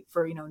sobriety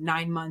for, you know,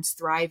 9 months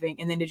thriving.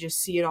 And then to just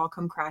see it all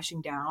come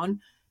crashing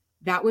down.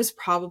 That was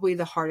probably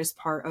the hardest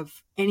part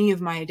of any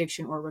of my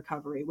addiction or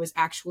recovery, was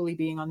actually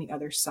being on the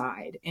other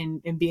side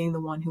and being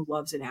the one who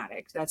loves an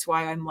addict. That's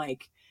why I'm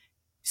like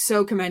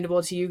so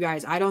commendable to you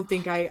guys. I don't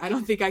think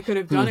I could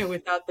have done it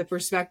without the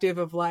perspective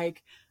of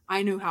like,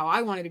 I knew how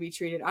I wanted to be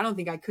treated. I don't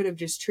think I could have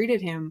just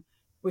treated him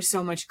with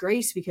so much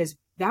grace because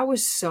that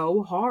was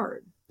so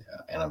hard.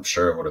 Yeah, and I'm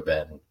sure it would have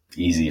been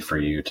easy for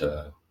you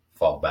to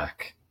fall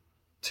back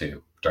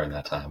to during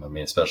that time. I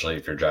mean, especially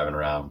if you're driving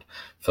around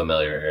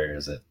familiar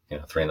areas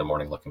at 3 a.m.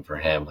 looking for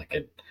him, like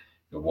it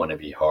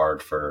wouldn't be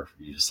hard for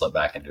you to slip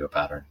back into a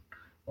pattern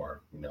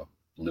or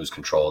lose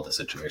control of the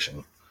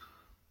situation.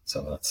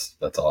 So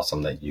that's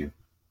awesome that you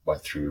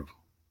went through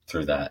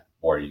that,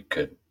 or you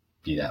could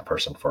be that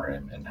person for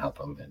him and help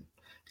him and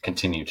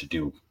continue to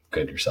do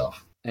good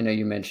yourself. I know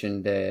you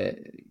mentioned that,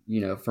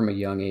 from a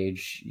young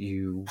age,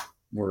 you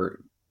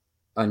were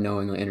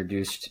unknowingly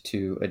introduced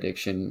to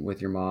addiction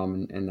with your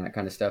mom and that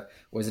kind of stuff.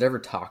 Was it ever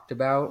talked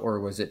about, or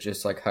was it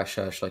just like hush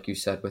hush, like you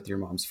said, with your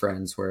mom's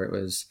friends, where it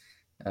was,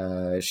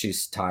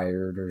 she's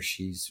tired or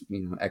she's,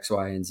 X,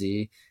 Y, and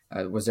Z?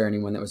 Was there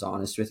anyone that was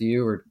honest with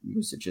you, or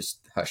was it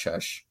just hush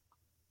hush?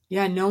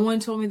 Yeah, no one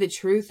told me the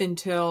truth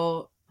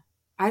until,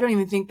 I don't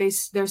even think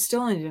they're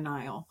still in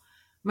denial.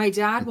 My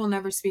dad will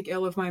never speak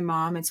ill of my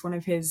mom. It's one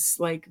of his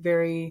like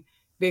very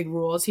big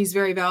rules. He's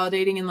very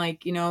validating and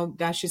like,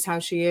 that's just how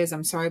she is.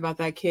 I'm sorry about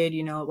that kid,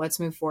 let's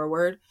move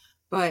forward.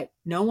 But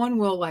no one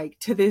will like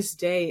to this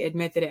day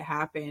admit that it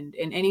happened.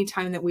 And any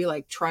time that we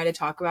like try to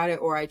talk about it,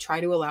 or I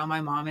try to allow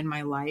my mom in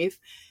my life,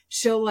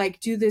 she'll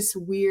like do this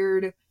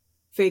weird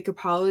fake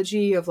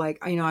apology of like,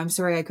 I'm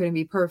sorry I couldn't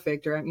be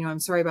perfect, or, I'm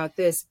sorry about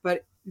this.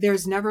 But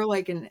there's never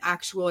like an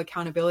actual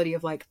accountability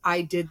of like,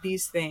 I did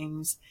these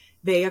things,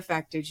 they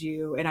affected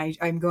you, and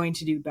I'm going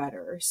to do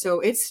better. So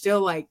it's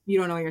still like, you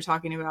don't know what you're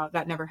talking about.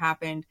 That never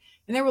happened.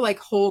 And there were like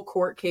whole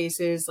court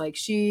cases. Like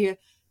she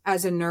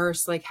as a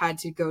nurse, like had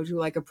to go to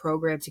like a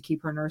program to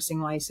keep her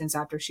nursing license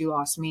after she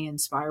lost me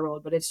and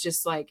spiraled. But it's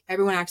just like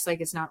everyone acts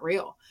like it's not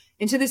real.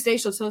 And to this day,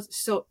 she'll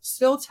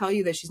still tell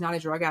you that she's not a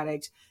drug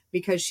addict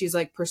because she's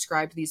like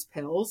prescribed these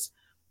pills.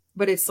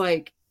 But it's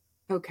like,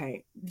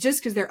 okay, just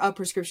because they're a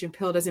prescription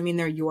pill doesn't mean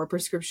they're your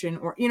prescription,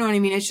 or, you know what I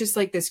mean? It's just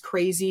like this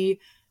crazy,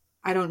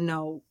 I don't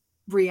know,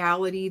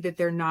 reality that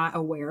they're not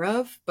aware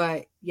of.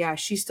 But yeah,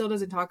 she still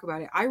doesn't talk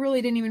about it. I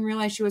really didn't even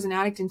realize she was an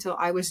addict until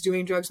I was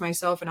doing drugs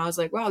myself, and I was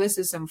like, wow, this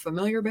is some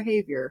familiar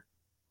behavior.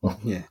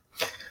 Yeah.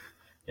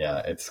 Yeah,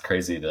 it's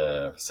crazy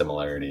the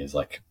similarities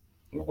like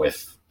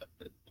with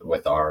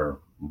our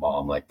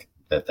mom, like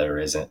that there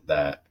isn't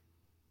that,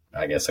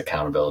 I guess,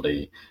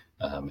 accountability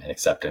and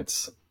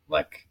acceptance.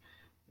 Like,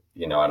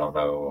 you know, I don't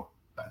know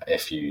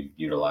if you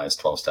utilize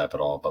 12-step at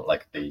all, but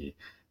like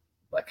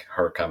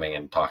her coming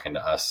and talking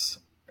to us,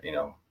 you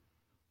know,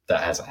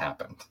 that hasn't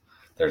happened.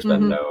 There's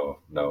been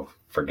no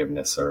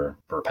forgiveness or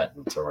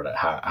repentance or whatever,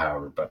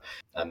 however. But,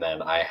 and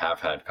then I have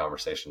had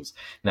conversations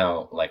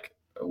now, like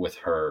with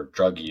her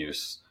drug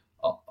use,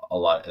 a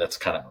lot that's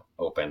kind of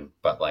open,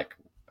 but like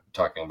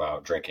talking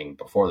about drinking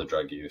before the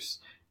drug use,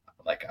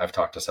 like I've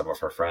talked to some of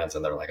her friends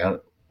and they're like,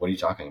 what are you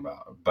talking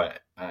about? But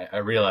I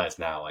realize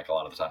now, like a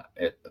lot of the time,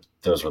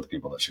 those were the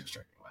people that she was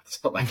drinking with.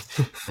 So like,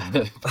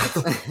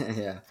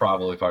 Yeah,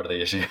 probably part of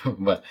the issue.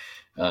 But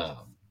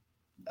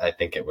I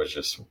think it was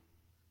just,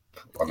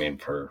 I mean,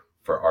 for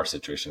our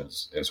situation,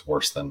 it was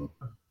worse than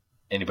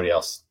anybody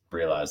else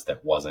realized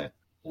that wasn't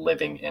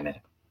living in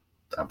it.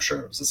 I'm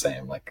sure it was the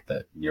same, like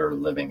that you're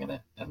living in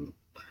it and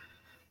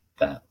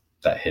that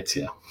hits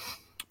you.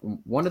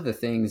 One of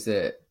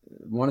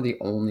the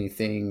only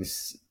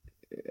things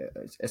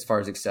as far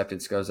as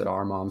acceptance goes that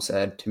our mom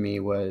said to me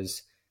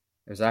was,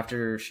 it was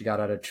after she got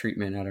out of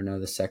treatment, I don't know,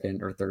 the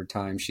second or third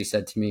time, she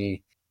said to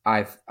me,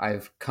 I've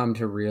come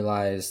to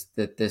realize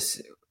that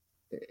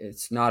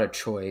it's not a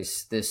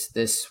choice. The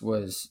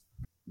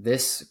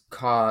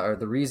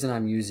reason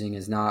I'm using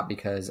is not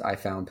because I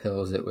found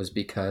pills. It was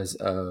because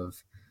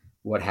of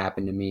what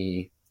happened to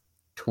me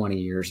 20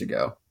 years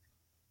ago.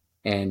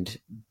 And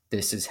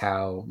this is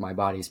how my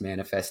body's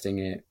manifesting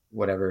it,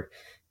 whatever.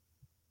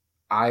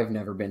 I've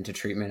never been to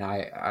treatment.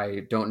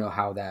 I don't know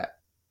how that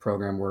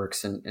program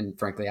works. And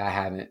frankly, I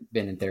haven't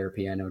been in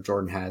therapy. I know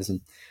Jordan has. And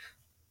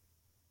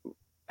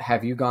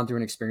have you gone through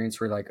an experience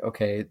where like,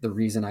 okay, the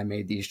reason I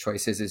made these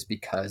choices is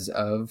because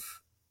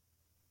of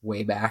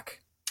way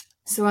back?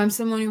 So I'm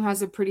someone who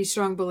has a pretty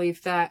strong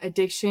belief that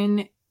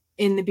addiction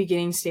in the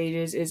beginning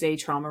stages is a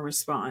trauma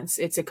response.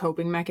 It's a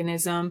coping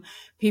mechanism.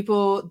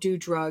 People do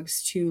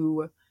drugs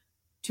to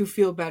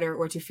feel better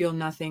or to feel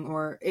nothing,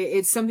 or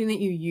it's something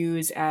that you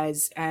use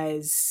as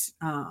a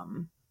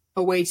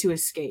way to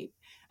escape.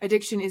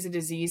 Addiction is a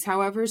disease,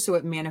 however, so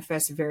it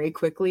manifests very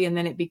quickly and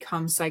then it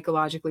becomes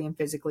psychologically and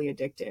physically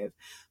addictive.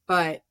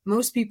 But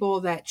most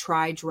people that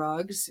try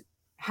drugs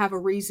have a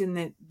reason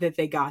that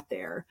they got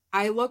there.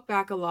 I look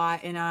back a lot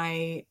and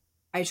I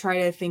try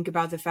to think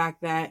about the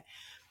fact that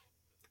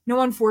no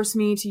one forced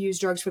me to use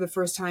drugs for the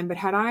first time, but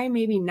had I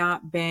maybe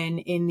not been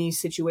in these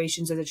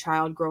situations as a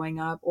child growing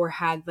up, or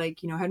had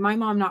had my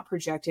mom not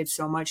projected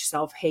so much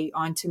self-hate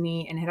onto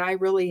me, and had I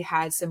really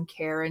had some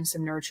care and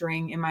some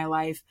nurturing in my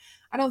life,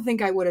 I don't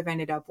think I would have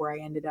ended up where I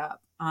ended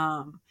up.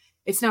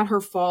 It's not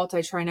her fault.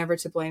 I try never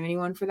to blame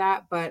anyone for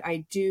that, but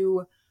I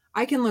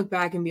can look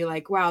back and be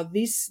like, wow,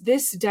 this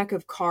deck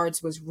of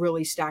cards was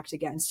really stacked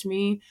against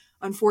me.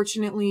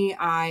 Unfortunately,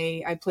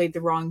 I played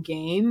the wrong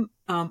game.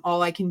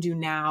 All I can do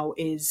now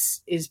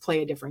is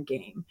play a different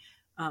game.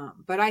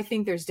 But I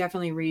think there's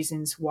definitely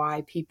reasons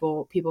why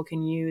people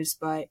can use,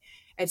 but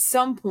at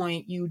some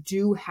point you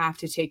do have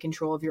to take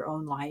control of your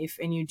own life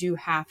and you do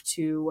have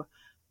to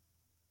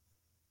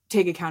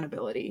take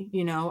accountability.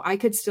 I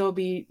could still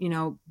be,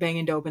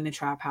 banging dope in the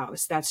trap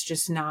house. That's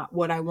just not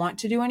what I want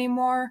to do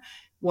anymore,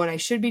 what I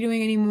should be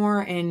doing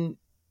anymore. And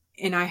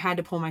I had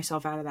to pull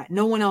myself out of that.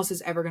 No one else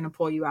is ever going to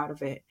pull you out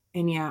of it.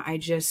 And yeah, I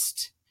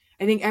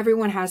think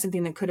everyone has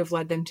something that could have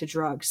led them to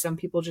drugs. Some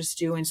people just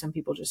do and some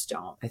people just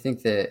don't. I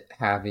think that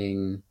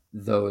having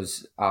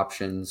those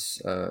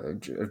options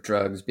of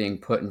drugs being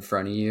put in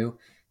front of you,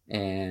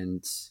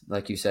 and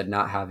like you said,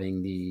 not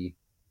having the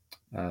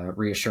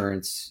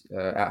reassurance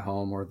at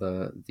home or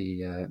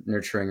the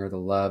nurturing or the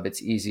love,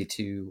 it's easy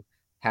to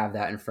have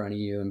that in front of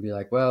you and be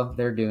like, well,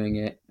 they're doing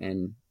it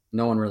and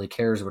no one really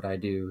cares what I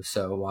do,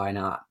 so why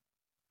not?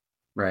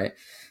 Right?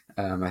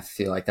 I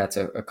feel like that's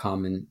a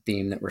common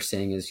theme that we're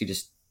seeing is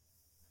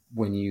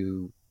when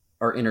you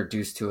are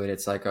introduced to it,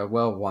 it's like,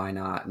 well, why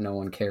not? No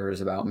one cares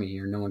about me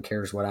or no one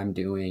cares what I'm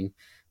doing.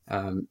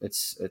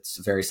 It's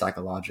very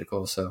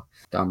psychological. So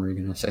Dom, were you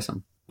going to say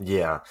something?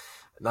 Yeah,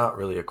 not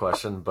really a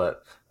question,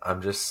 but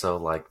I'm just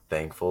so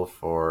thankful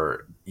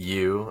for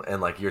you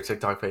and your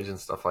TikTok page and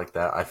stuff like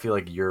that. I feel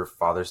like your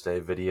Father's Day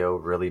video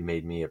really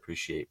made me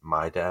appreciate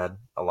my dad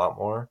a lot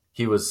more.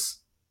 He was,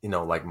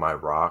 my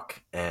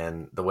rock,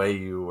 and the way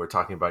you were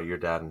talking about your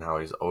dad and how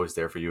he's always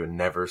there for you and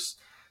never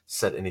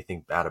said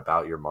anything bad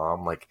about your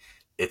mom,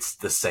 it's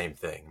the same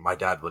thing. My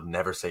dad would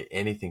never say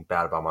anything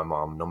bad about my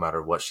mom, no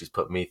matter what she's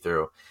put me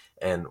through.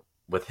 And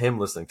with him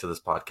listening to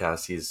this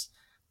podcast,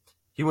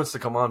 he wants to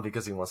come on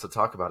because he wants to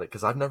talk about it.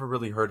 Because I've never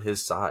really heard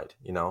his side,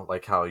 you know,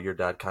 like how your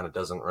dad kind of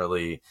doesn't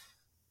really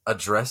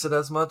address it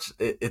as much.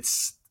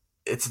 It's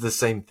the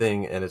same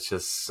thing, and it's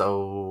just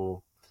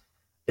so,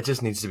 it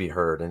just needs to be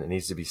heard and it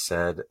needs to be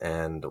said.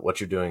 And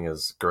what you're doing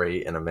is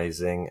great and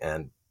amazing,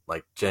 and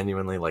like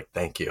genuinely, like,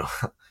 thank you.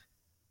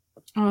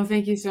 Oh,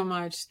 thank you so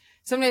much.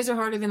 Some days are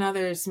harder than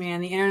others,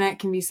 man. The internet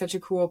can be such a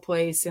cool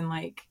place, and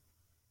like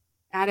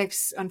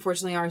addicts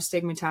unfortunately are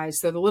stigmatized.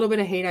 So the little bit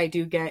of hate I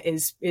do get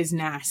is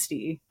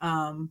nasty.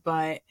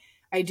 But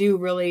I do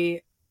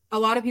really, a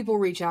lot of people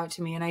reach out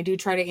to me, and I do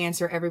try to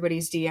answer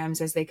everybody's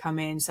DMs as they come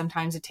in.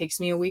 Sometimes it takes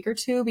me a week or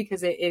two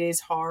because it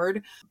is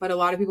hard, but a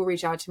lot of people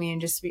reach out to me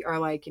and just are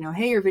like, you know,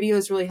 hey, your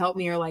videos really help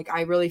me, or like,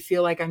 I really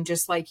feel like I'm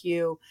just like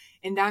you.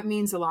 And that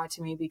means a lot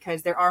to me,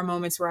 because there are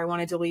moments where I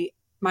want to delete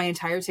my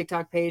entire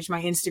TikTok page,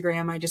 my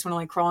Instagram. I just want to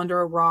like crawl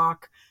under a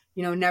rock,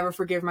 you know, never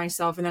forgive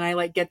myself. And then I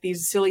like get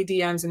these silly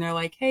DMs and they're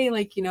like, hey,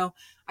 like, you know,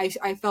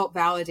 I felt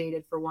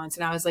validated for once.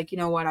 And I was like, you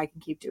know what, I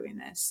can keep doing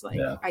this. Like,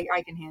 yeah.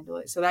 I can handle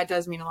it. So that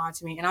does mean a lot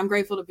to me. And I'm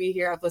grateful to be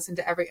here. I've listened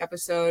to every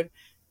episode.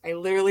 I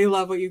literally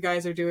love what you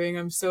guys are doing.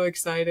 I'm so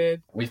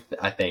excited.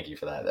 I thank you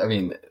for that. I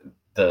mean,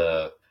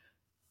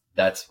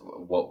 that's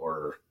what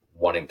we're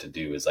wanting to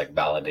do, is like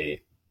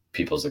validate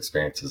people's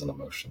experiences and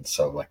emotions.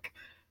 So like,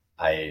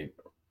 I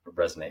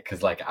resonate,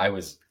 because like I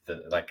was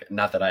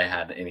not that I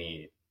had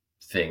any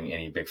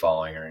big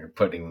following or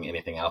putting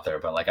anything out there,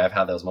 but like I've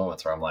had those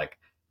moments where I'm like,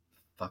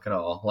 fuck it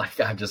all, like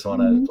I just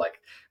want to like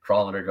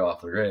crawl under, go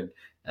off the grid.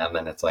 And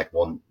then it's like,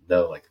 well,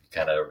 no, like you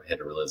kind of hit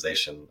a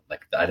realization,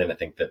 like I didn't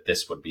think that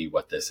this would be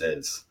what this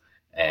is.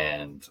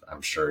 And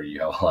I'm sure you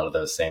have a lot of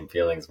those same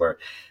feelings where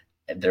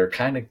there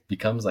kind of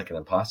becomes like an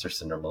imposter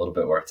syndrome a little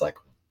bit, where it's like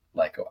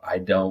I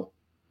don't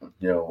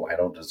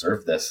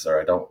deserve this, or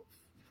I don't,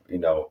 you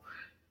know,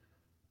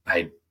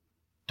 I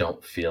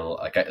don't feel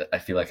like I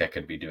feel like I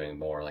could be doing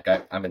more. Like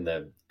I'm in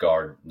the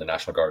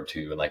National Guard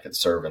too, and like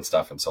serve and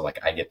stuff. And so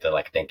like I get the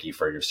like, thank you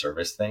for your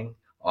service thing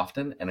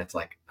often. And it's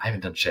like, I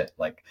haven't done shit.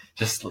 Like,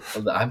 just,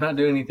 I'm not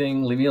doing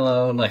anything. Leave me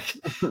alone. Like,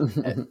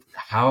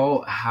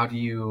 how do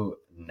you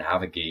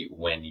navigate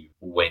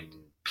when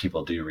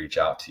people do reach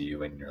out to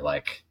you and you're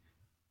like,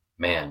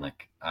 man,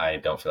 like, I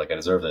don't feel like I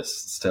deserve this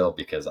still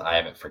because I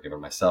haven't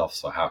forgiven myself.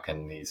 So how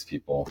can these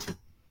people,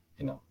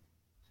 you know?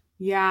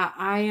 Yeah,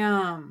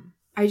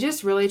 I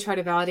just really try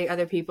to validate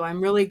other people.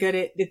 I'm really good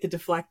at the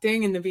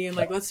deflecting and the being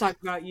like, let's talk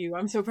about you.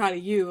 I'm so proud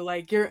of you.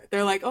 Like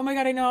they're like, oh my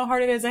God, I know how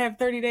hard it is. I have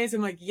 30 days.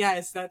 I'm like,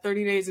 yes, that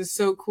 30 days is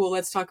so cool.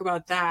 Let's talk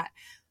about that.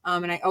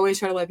 And I always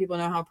try to let people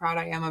know how proud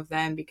I am of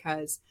them,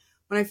 because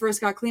when I first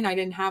got clean, I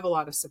didn't have a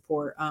lot of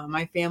support.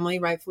 My family,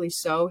 rightfully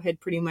so, had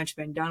pretty much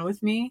been done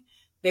with me.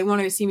 They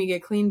wanted to see me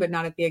get clean, but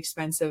not at the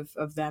expense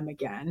of them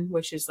again,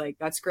 which is like,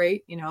 that's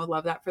great. You know,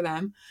 love that for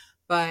them.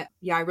 But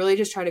yeah, I really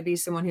just try to be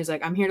someone who's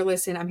like, I'm here to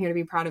listen. I'm here to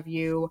be proud of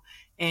you,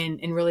 and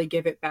really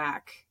give it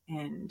back.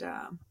 And,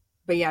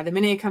 but yeah, the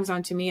minute it comes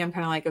on to me, I'm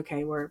kind of like,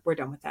 okay, we're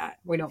done with that.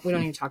 We don't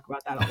need to talk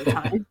about that all the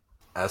time.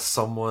 As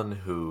someone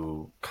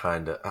who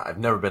I've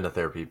never been to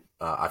therapy.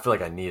 I feel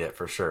like I need it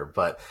for sure,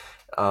 but,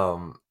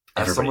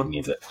 everybody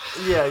needs it.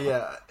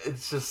 Yeah.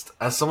 It's just,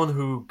 as someone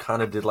who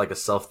kind of did like a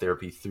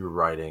self-therapy through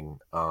writing,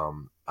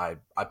 I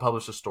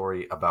published a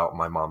story about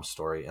my mom's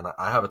story, and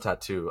I have a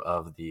tattoo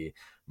of the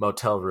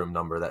motel room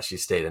number that she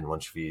stayed in when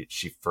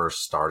she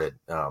first started,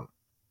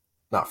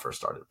 not first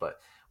started, but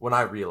when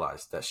I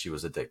realized that she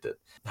was addicted.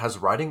 Has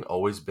writing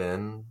always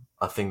been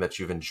a thing that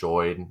you've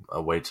enjoyed,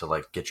 a way to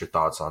like get your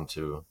thoughts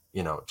onto,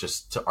 you know,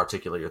 just to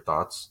articulate your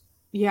thoughts?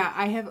 Yeah,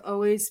 I have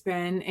always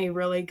been a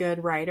really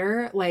good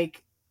writer.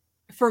 Like,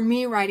 for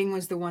me, writing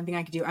was the one thing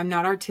I could do. I'm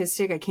not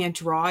artistic. I can't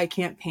draw. I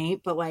can't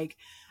paint, but like,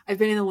 I've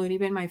been in the loony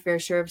bin my fair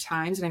share of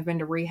times, and I've been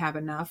to rehab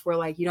enough where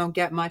like you don't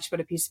get much but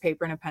a piece of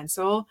paper and a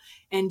pencil,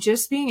 and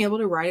just being able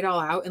to write it all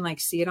out and like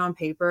see it on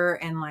paper,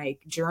 and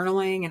like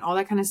journaling and all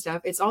that kind of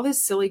stuff. It's all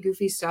this silly,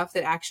 goofy stuff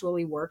that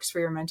actually works for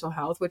your mental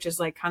health, which is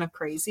like kind of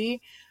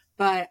crazy.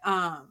 But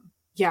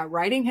yeah,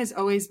 writing has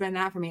always been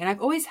that for me. And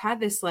I've always had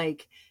this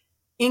like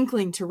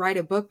inkling to write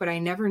a book, but I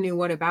never knew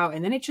what about.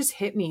 And then it just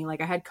hit me. Like,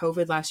 I had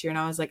COVID last year and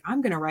I was like,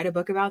 I'm going to write a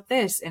book about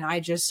this. And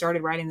I just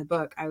started writing the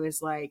book. I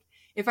was like,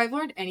 if I've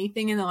learned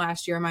anything in the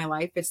last year of my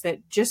life, it's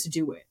that just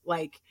do it.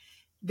 Like,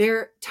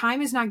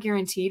 time is not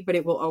guaranteed, but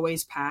it will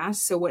always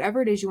pass. So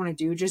whatever it is you want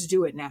to do, just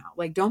do it now.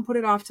 Like, don't put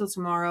it off till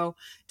tomorrow.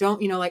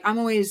 Don't, like,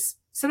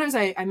 sometimes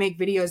I make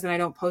videos and I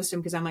don't post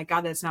them because I'm like,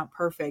 God, that's not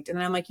perfect. And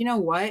then I'm like, you know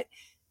what?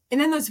 And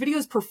then those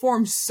videos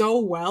perform so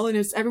well.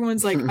 And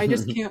everyone's like, I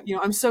just can't,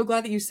 I'm so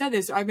glad that you said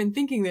this. I've been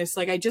thinking this.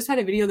 Like, I just had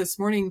a video this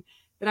morning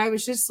that I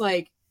was just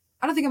like,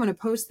 I don't think I'm going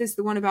to post this.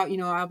 The one about,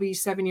 I'll be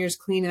 7 years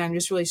clean and I'm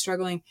just really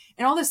struggling.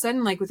 And all of a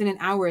sudden, like within an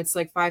hour, it's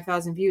like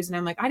 5,000 views. And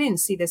I'm like, I didn't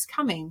see this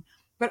coming,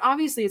 but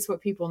obviously it's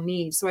what people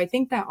need. So I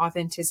think that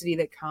authenticity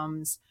that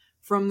comes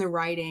from the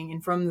writing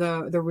and from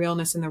the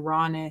realness and the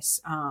rawness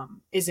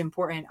is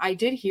important. I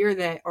did hear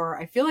that, or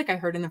I feel like I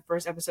heard in the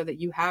first episode that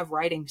you have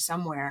writing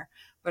somewhere,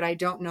 but I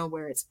don't know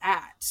where it's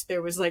at.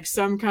 There was like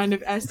some kind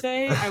of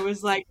essay. I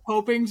was like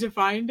hoping to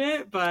find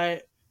it,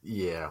 but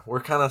yeah,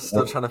 we're kind of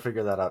still trying to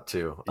figure that out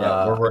too.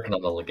 Yeah, we're working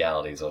on the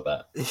legalities of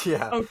that.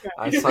 Yeah, okay.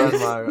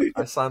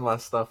 I signed my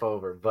stuff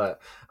over,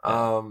 but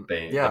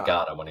They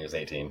got him when he was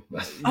 18.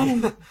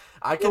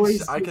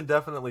 I can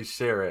definitely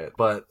share it,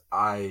 but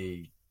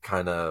I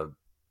kind of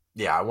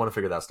I want to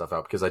figure that stuff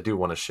out because I do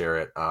want to share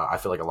it. I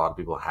feel like a lot of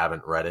people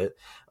haven't read it,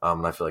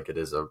 and I feel like it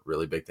is a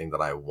really big thing that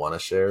I want to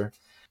share.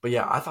 But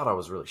yeah, I thought I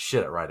was really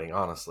shit at writing,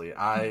 honestly.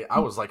 I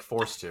was like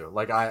forced to.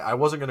 Like I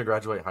wasn't going to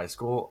graduate high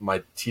school.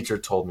 My teacher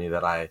told me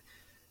that I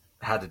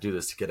had to do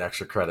this to get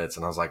extra credits,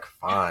 and I was like,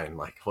 fine,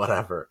 like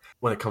whatever.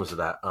 When it comes to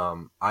that,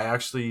 I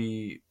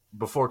actually,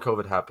 before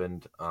COVID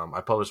happened,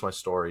 I published my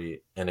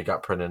story and it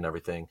got printed and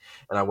everything.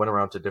 And I went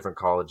around to different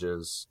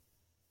colleges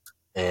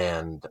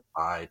and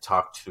I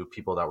talked to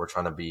people that were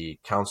trying to be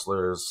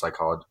counselors,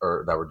 psychology,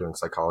 or that were doing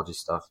psychology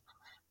stuff.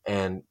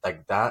 And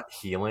like that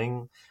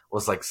healing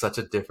was like such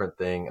a different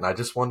thing. And I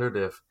just wondered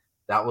if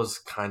that was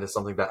kind of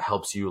something that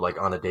helps you like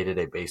on a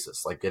day-to-day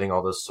basis, like getting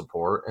all this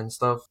support and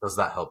stuff. Does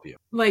that help you?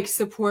 Like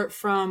support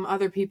from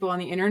other people on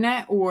the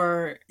internet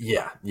or?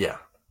 Yeah.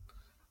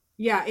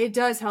 Yeah, it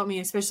does help me,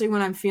 especially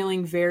when I'm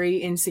feeling very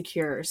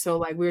insecure. So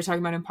like we were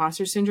talking about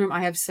imposter syndrome.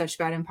 I have such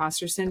bad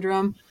imposter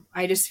syndrome.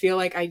 I just feel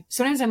like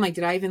sometimes I'm like,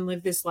 did I even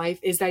live this life?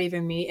 Is that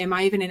even me? Am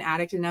I even an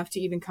addict enough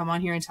to even come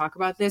on here and talk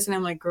about this? And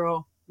I'm like,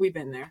 girl, we've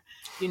been there,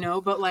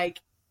 but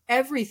like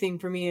everything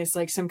for me is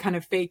like some kind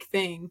of fake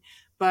thing.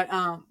 But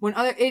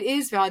it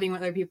is validating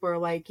when other people are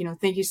like,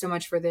 thank you so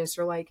much for this,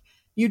 or like,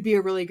 you'd be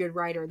a really good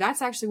writer.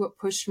 That's actually what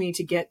pushed me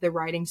to get the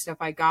writing stuff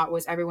I got,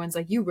 was everyone's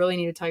like, you really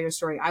need to tell your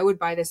story. I would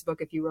buy this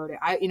book if you wrote it.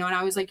 And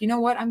I was like, you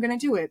know what? I'm going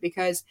to do it,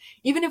 because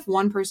even if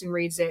one person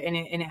reads it and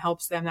it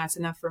helps them, that's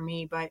enough for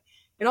me. But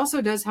it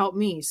also does help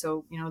me.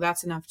 So,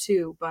 that's enough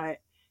too. But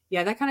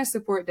yeah, that kind of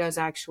support does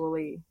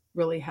actually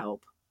really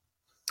help.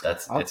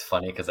 It's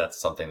funny because that's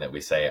something that we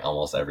say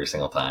almost every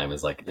single time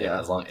is like,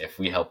 if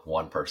we help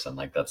one person,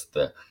 like that's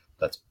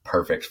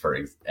perfect for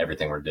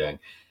everything we're doing.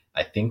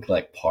 I think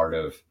like part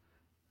of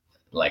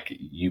like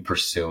you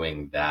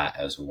pursuing that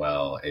as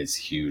well is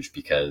huge,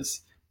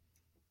 because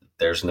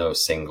there's no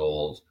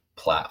single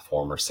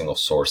platform or single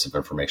source of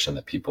information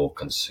that people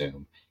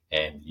consume.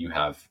 And you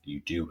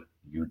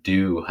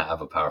do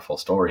have a powerful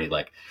story,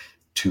 like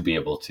to be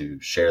able to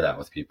share that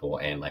with people.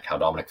 And like how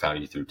Dominic found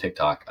you through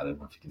TikTok, I don't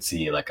know if you can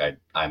see, like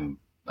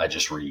I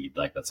just read,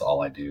 like that's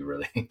all I do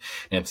really.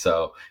 And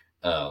so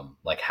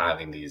like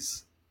having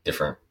these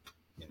different,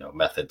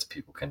 methods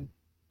people can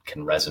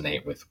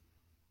resonate with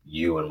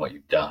you and what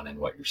you've done and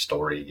what your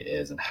story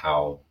is and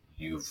how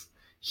you've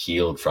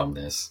healed from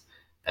this.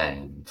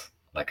 And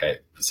like I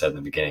said in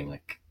the beginning,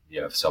 like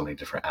you have so many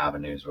different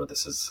avenues where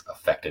this has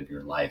affected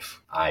your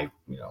life.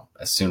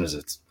 As soon as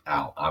it's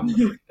out, I'm going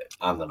to read it.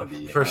 I'm going to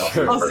be for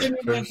sure.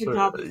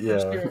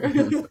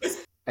 Yeah.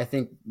 I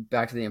think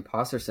back to the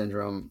imposter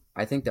syndrome,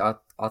 I think the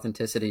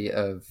authenticity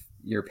of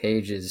your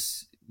page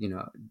is,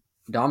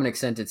 Dominic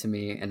sent it to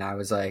me and I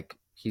was like,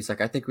 he's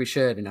like, I think we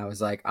should. And I was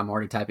like, I'm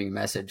already typing a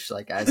message,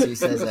 like as he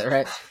says it,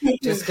 right?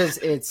 Just because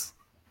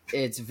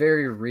it's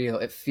very real.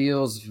 It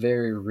feels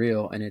very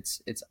real. And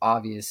it's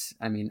obvious.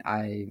 I mean,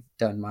 I've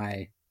done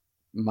my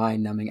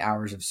mind-numbing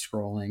hours of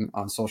scrolling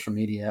on social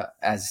media,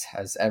 as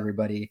has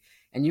everybody.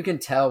 And you can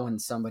tell when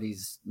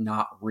somebody's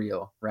not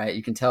real, right?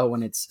 You can tell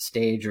when it's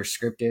staged or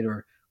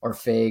scripted or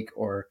fake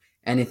or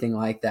anything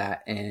like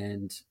that.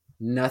 And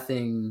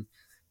nothing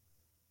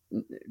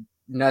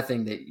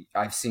that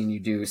I've seen you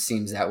do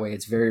seems that way.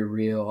 It's very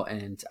real.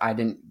 And I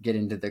didn't get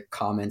into the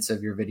comments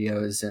of your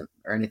videos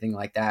or anything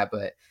like that,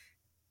 but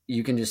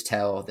you can just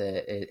tell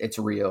that it's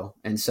real.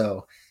 And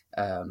so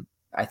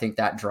I think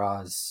that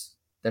draws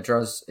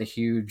a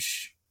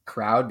huge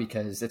crowd,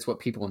 because it's what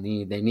people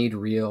need. They need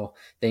real.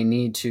 They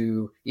need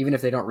to, even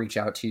if they don't reach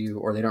out to you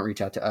or they don't reach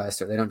out to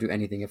us or they don't do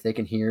anything, if they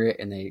can hear it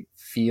and they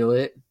feel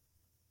it,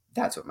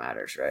 that's what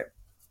matters, right?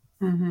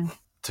 Mm-hmm.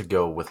 To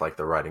go with like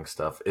the writing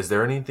stuff, is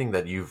there anything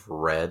that you've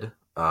read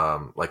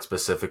like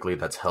specifically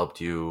that's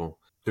helped you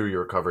through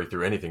your recovery,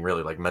 through anything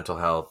really, like mental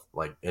health,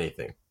 like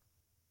anything?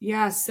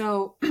 Yeah,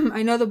 so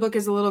I know the book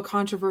is a little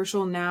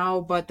controversial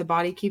now, but The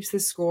Body Keeps the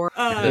Score.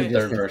 The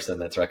third person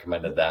that's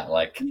recommended that,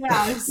 like,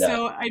 yeah.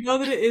 So I know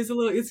that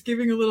it's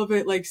giving a little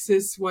bit like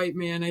cis white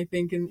man, I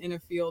think, in a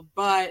field,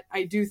 but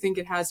I do think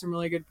it has some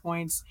really good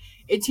points.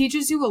 It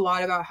teaches you a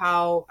lot about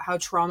how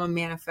trauma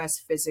manifests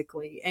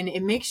physically, and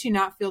it makes you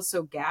not feel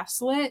so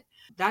gaslit.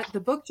 That the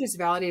book just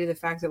validated the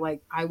fact that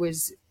like I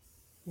was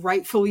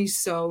rightfully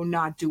so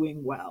not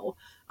doing well.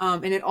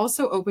 And it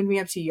also opened me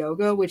up to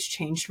yoga, which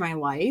changed my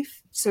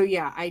life. So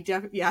yeah, I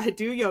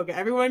do yoga.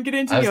 Everyone get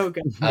into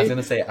yoga. I was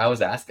going to say, I was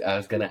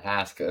going to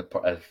ask a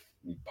part of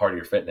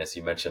your fitness.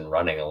 You mentioned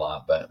running a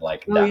lot, but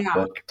like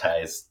book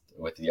ties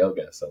with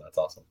yoga. So that's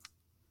awesome.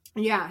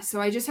 Yeah, so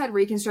I just had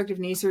reconstructive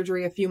knee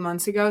surgery a few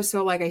months ago,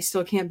 so like I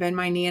still can't bend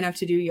my knee enough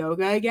to do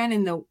yoga again,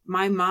 and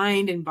my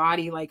mind and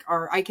body like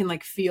are I can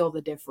like feel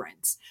the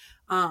difference.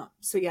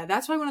 So yeah,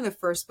 that's why one of the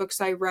first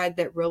books I read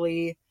that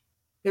really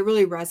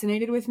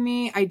resonated with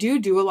me. I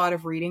do a lot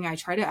of reading. I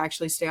try to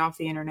actually stay off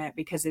the internet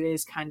because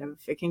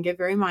it can get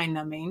very mind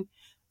numbing.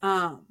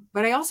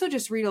 But I also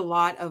just read a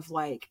lot of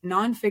like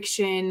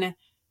nonfiction.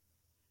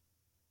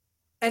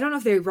 I don't know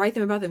if they write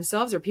them about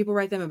themselves or people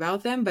write them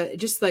about them, but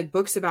just like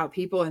books about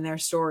people and their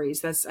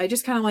stories. I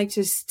just kind of like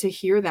to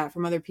hear that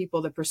from other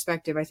people, the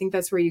perspective. I think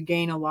that's where you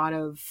gain a lot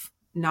of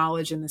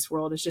knowledge in this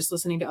world, is just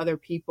listening to other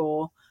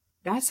people.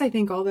 That's, I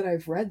think, all that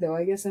I've read though.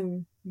 I guess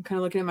I'm kind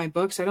of looking at my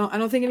books. I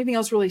don't think anything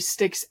else really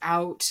sticks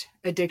out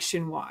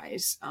addiction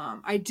wise.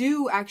 I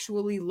do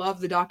actually love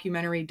the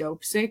documentary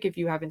Dope Sick, if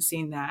you haven't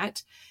seen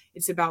that.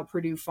 It's about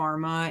Purdue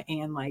Pharma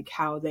and like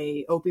how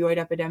the opioid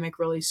epidemic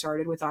really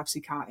started with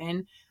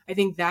OxyContin. I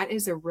think that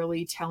is a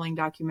really telling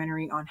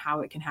documentary on how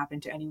it can happen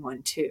to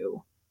anyone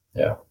too.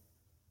 Yeah.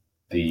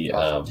 The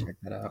I'll check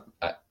that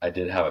out. I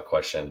did have a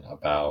question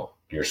about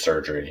your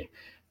surgery,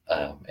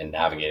 and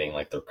navigating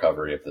like the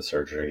recovery of the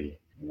surgery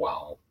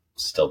while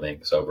still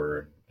being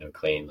sober and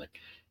clean. Like,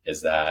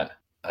 is that,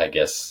 I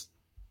guess,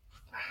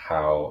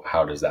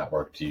 how does that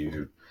work?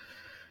 Do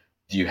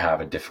you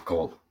have a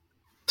difficult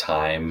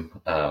time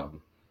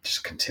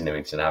just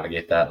continuing to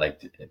navigate that?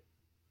 Like,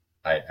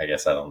 I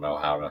guess I don't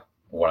know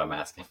what I'm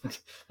asking.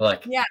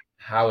 Like, Yeah.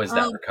 how is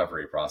that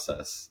recovery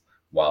process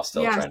while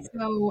still trying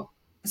to?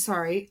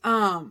 Sorry.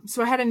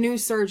 So I had a new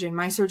surgeon.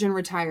 My surgeon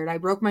retired. I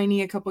broke my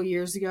knee a couple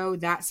years ago.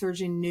 That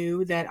surgeon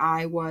knew that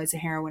I was a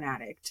heroin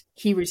addict.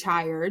 He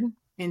retired.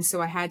 And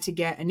so I had to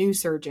get a new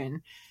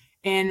surgeon.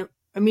 And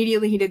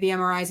immediately he did the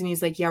MRIs and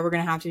he's like, yeah, we're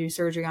going to have to do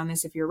surgery on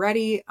this if you're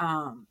ready.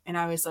 And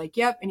I was like,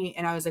 yep.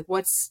 And I was like,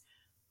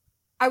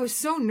 I was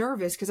so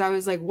nervous because I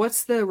was like,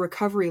 what's the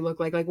recovery look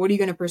like? Like, what are you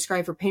going to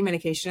prescribe for pain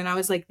medication? And I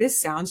was like, this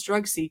sounds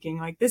drug seeking.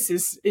 Like, this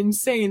is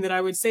insane that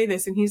I would say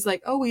this. And he's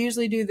like, oh, we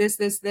usually do this,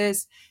 this,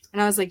 this.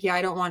 And I was like, yeah,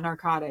 I don't want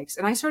narcotics.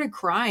 And I started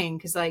crying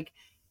because like,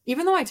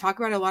 even though I talk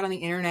about it a lot on the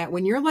internet,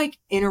 when you're like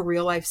in a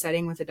real life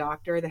setting with a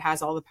doctor that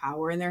has all the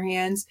power in their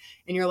hands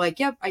and you're like,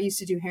 yep, I used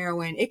to do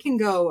heroin, it can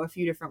go a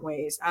few different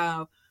ways.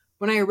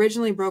 When I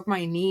originally broke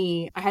my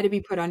knee, I had to be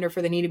put under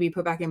for the knee to be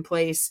put back in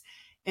place.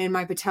 And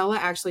my patella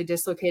actually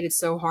dislocated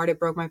so hard it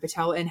broke my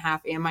patella in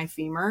half and my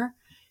femur.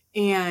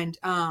 And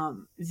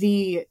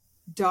the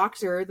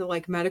doctor, the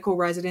like medical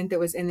resident that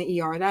was in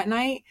the ER that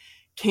night,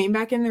 came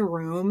back in the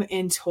room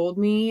and told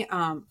me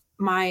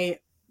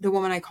the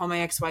woman I call my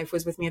ex-wife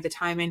was with me at the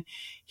time, and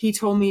he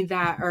told me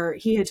that, or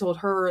he had told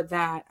her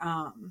that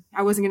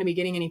I wasn't going to be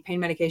getting any pain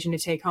medication to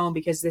take home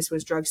because this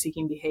was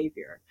drug-seeking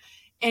behavior.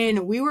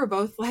 And we were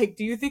both like,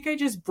 do you think I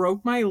just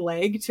broke my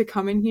leg to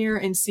come in here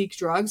and seek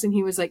drugs? And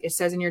he was like, it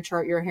says in your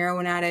chart you're a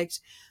heroin addict.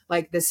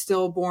 Like the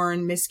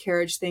stillborn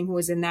miscarriage thing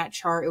was in that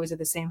chart. It was at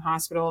the same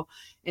hospital.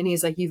 And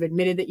he's like, you've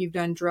admitted that you've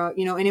done drug,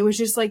 and it was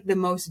just like the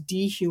most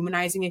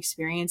dehumanizing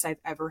experience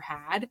I've ever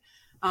had.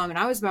 And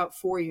I was about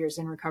 4 years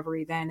in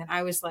recovery then. And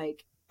I was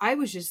like, I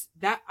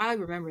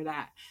remember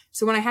that.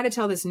 So when I had to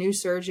tell this new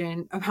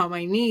surgeon about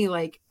my knee,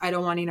 like, I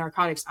don't want any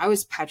narcotics, I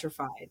was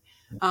petrified.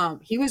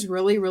 He was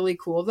really, really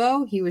cool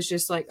though. He was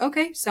just like,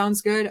 okay,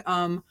 sounds good.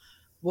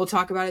 We'll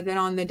talk about it then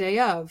on the day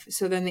of.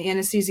 So then the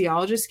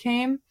anesthesiologist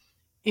came,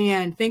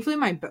 and thankfully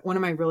one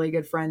of my really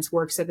good friends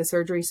works at the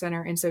surgery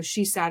center. And so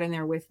she sat in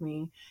there with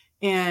me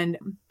and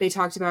they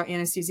talked about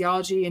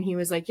anesthesiology, and he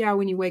was like, yeah,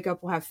 when you wake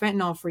up, we'll have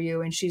fentanyl for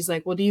you. And she's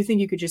like, well, do you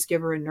think you could just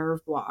give her a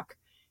nerve block?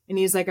 And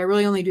he's like, I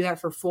really only do that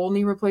for full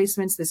knee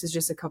replacements. This is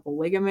just a couple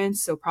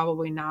ligaments, so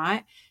probably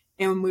not.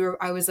 And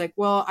I was like,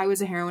 well, I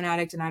was a heroin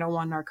addict and I don't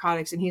want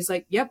narcotics. And he's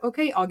like, yep,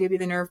 okay, I'll give you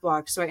the nerve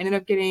block. So I ended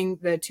up getting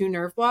the 2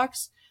 nerve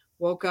blocks,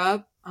 woke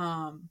up.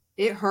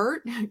 It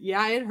hurt.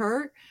 Yeah, it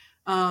hurt.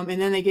 And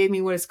then they gave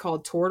me what is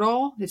called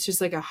Toradol. It's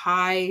just like a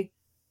high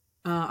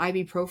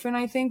ibuprofen,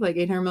 I think, like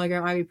 800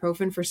 milligram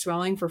ibuprofen for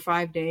swelling for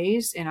 5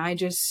 days. And I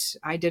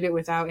did it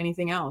without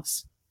anything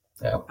else.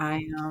 Yeah.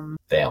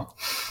 Damn.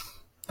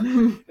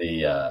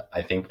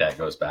 I think that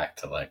goes back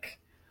to like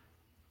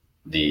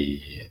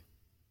the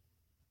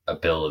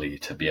ability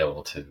to be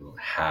able to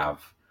have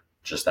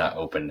just that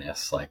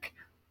openness, like,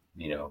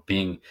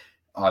 being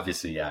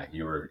obviously, yeah,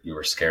 you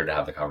were scared to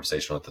have the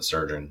conversation with the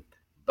surgeon,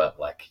 but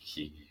like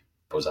he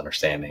was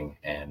understanding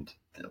and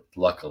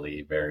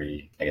luckily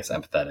very, I guess,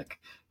 empathetic,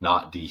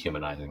 not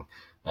dehumanizing,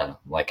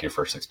 like your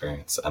first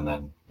experience. And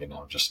then,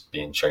 just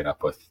being straight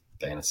up with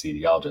the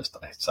anesthesiologist,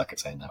 I suck at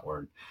saying that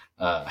word,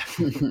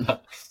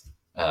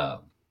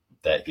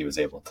 that he was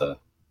able to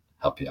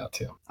help you out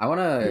too. I want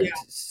to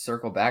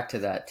circle back to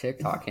that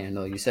TikTok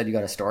handle. You said you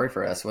got a story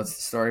for us. What's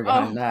the story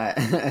behind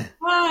that?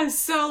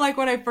 So like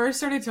when I first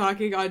started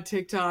talking on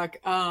TikTok,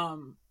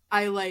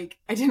 I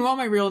didn't want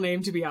my real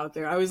name to be out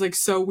there. I was like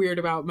so weird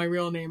about my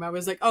real name. I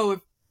was like, oh,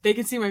 they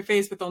can see my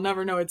face, but they'll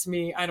never know it's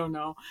me. I don't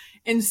know.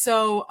 And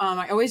so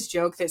I always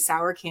joke that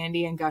sour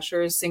candy and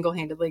Gushers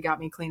single-handedly got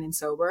me clean and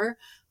sober.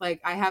 Like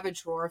I have a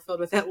drawer filled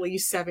with at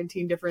least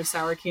 17 different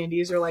sour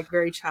candies or like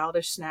very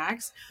childish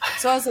snacks.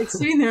 So I was like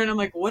sitting there and I'm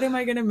like, what am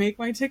I going to make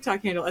my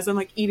TikTok handle? As I'm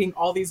like eating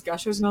all these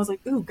Gushers, and I was like,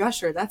 ooh,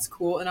 Gusher, that's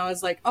cool. And I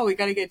was like, oh, we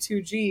got to get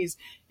 2 G's.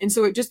 And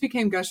so it just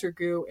became Gusher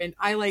Goo. And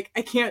I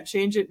can't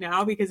change it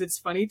now because it's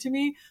funny to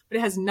me, but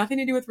it has nothing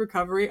to do with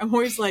recovery. I'm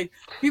always like,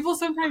 people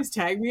sometimes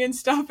tag me and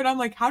stuff, and I'm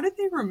like, how did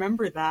they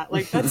remember that?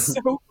 Like, that's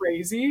so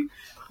crazy.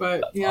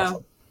 But That's yeah,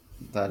 awesome.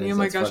 That me is, and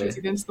my that's Gushers funny.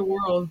 against the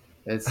world.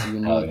 It's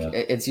unique. Oh, yeah.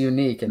 It's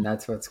unique, and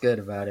that's what's good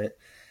about it.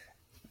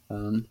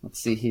 Let's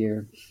see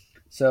here.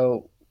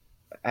 So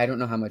I don't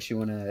know how much you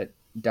want to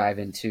dive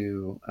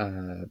into.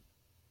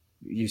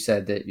 You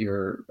said that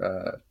your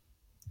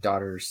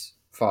daughter's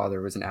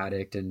father was an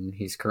addict and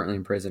he's currently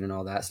in prison and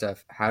all that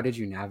stuff. How did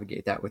you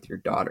navigate that with your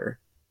daughter?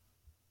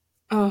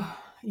 Oh,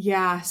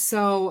 yeah.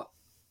 So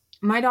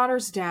my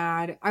daughter's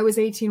dad, I was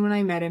 18 when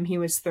I met him. He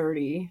was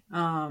 30.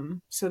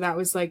 So that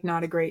was like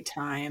not a great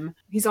time.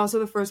 He's also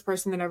the first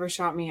person that ever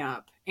shot me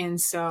up. And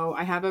so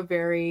I have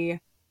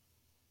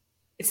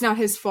it's not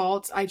his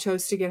fault. I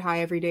chose to get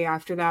high every day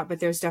after that, but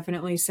there's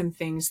definitely some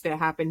things that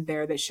happened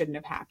there that shouldn't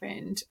have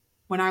happened.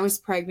 When I was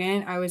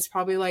pregnant, I was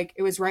probably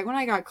it was right when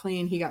I got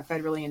clean, he got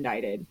federally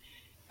indicted.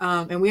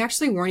 And we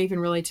actually weren't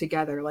even really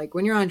together. Like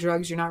when you're on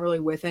drugs, you're not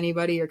really with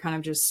anybody. You're kind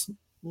of just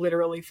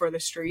literally for the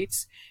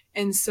streets.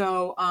 And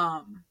so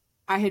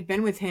I had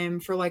been with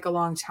him for like a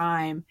long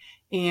time,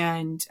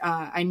 and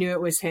I knew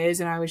it was his.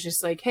 And I was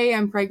just like, hey,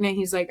 I'm pregnant.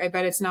 He's like, I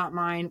bet it's not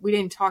mine. We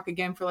didn't talk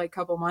again for like a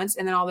couple months.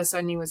 And then all of a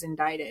sudden he was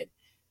indicted.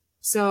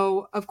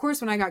 So of course,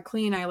 when I got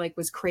clean, I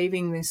was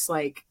craving this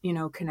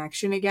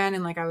connection again.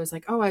 And I was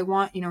like, oh, I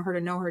want, her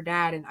to know her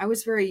dad. And I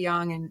was very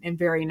young and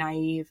very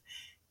naive.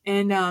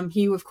 And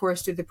he, of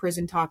course, did the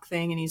prison talk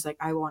thing. And he's like,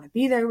 I want to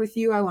be there with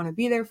you. I want to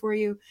be there for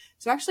you.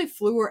 So I actually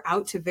flew her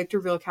out to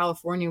Victorville,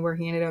 California, where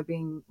he ended up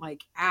being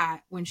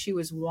at when she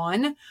was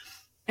 1.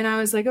 And I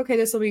was like, okay,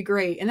 this will be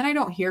great. And then I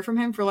don't hear from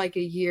him for a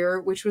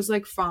year, which was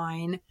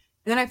fine. And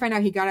then I find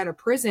out he got out of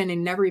prison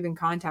and never even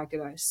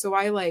contacted us. So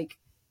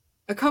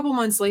a couple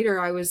months later,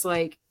 I was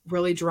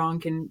really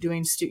drunk and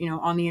doing,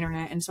 on the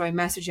internet. And so I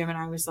messaged him and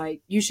I was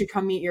like, you should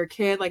come meet your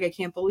kid. I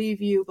can't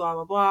believe you, blah,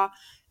 blah, blah.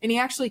 And he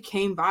actually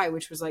came by,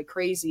 which was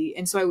crazy.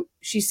 And so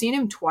she's seen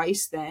him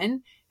twice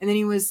then. And then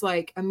he was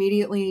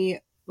immediately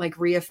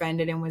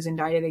reoffended and was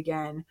indicted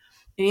again.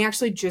 And he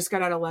actually just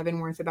got out of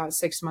Leavenworth about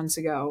 6 months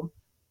ago.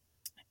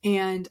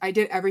 And I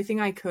did everything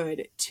I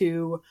could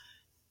to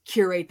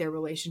curate their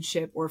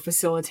relationship or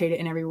facilitate it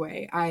in every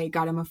way. I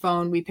got him a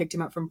phone. We picked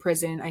him up from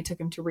prison. I took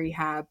him to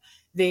rehab.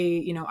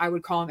 I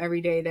would call him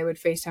every day. They would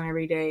FaceTime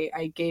every day.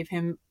 I gave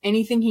him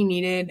anything he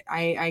needed.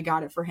 I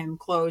got it for him.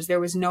 Clothes. There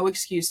was no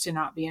excuse to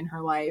not be in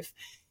her life.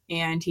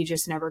 And he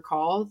just never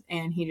called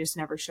and he just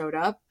never showed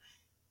up.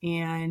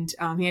 And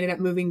he ended up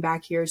moving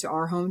back here to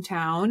our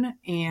hometown.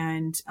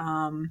 And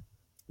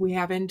we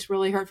haven't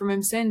really heard from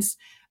him since.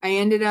 I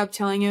ended up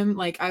telling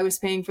him I was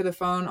paying for the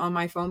phone on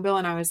my phone bill.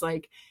 And I was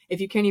like, if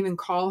you can't even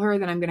call her,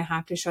 then I'm going to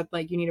have to shut,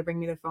 you need to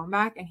bring me the phone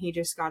back. And he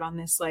just got on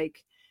this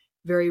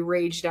very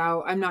raged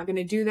out, I'm not going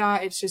to do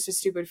that. It's just a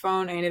stupid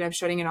phone. I ended up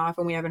shutting it off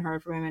and we haven't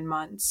heard from him in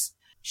months.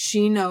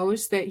 She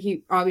knows that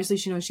she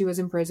knows she was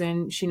in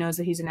prison. She knows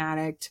that he's an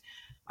addict.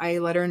 I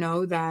let her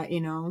know that,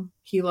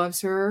 he loves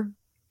her.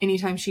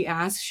 Anytime she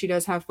asks, she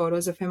does have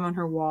photos of him on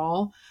her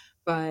wall,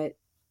 but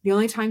the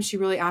only time she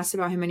really asks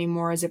about him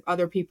anymore is if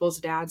other people's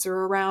dads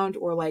are around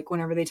or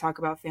whenever they talk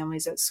about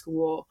families at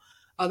school.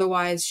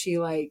 Otherwise, she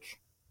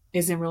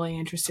isn't really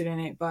interested in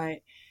it.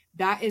 But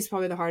that is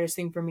probably the hardest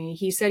thing for me.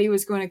 He said he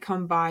was going to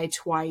come by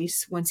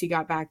twice once he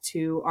got back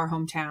to our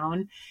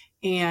hometown,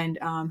 and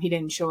he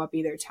didn't show up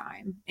either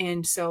time.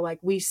 And so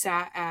we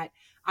sat at,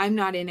 I'm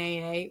not in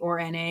AA or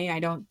NA. I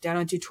don't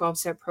do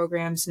 12-step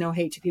programs. No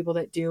hate to people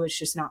that do. It's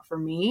just not for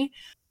me.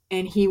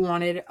 And he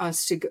wanted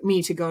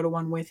me to go to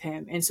one with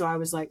him. And so I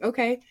was like,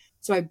 okay.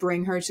 So I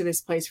bring her to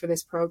this place for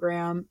this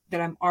program that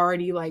I'm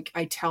already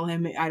I tell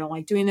him, I don't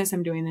like doing this.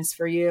 I'm doing this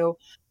for you.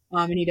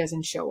 And he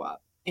doesn't show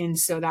up. And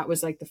so that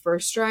was the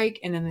first strike.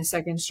 And then the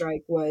second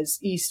strike was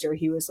Easter.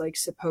 He was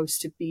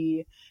supposed to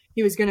be,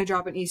 he was going to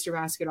drop an Easter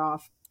basket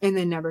off and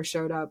then never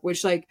showed up,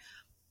 which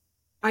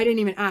I didn't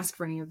even ask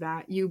for any of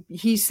that.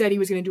 He said he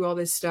was going to do all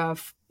this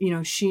stuff.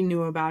 She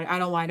knew about it. I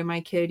don't lie to my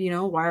kid.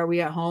 Why are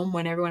we at home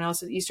when everyone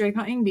else is Easter egg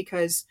hunting?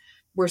 Because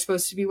we're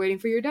supposed to be waiting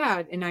for your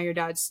dad. And now your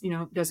dad's,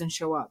 doesn't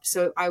show up.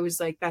 So I was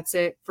like, that's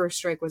it. First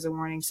strike was a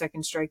warning.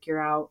 Second strike,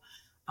 you're out.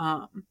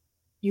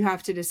 You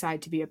have to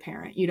decide to be a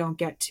parent. You don't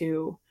get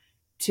to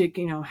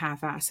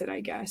half-ass it, I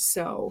guess.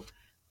 So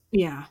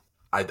yeah.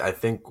 I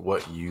think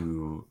what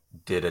you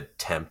did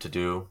attempt to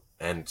do,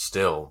 and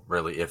still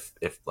really, if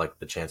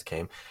the chance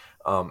came,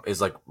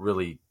 is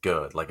really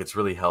good. It's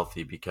really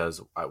healthy,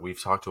 because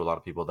we've talked to a lot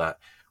of people that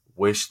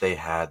wish they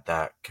had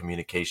that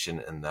communication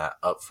and that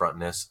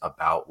upfrontness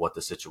about what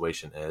the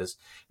situation is.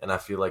 And I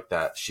feel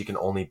that she can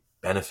only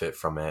benefit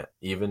from it,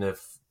 even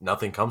if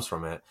nothing comes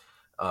from it.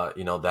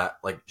 that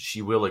like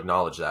she will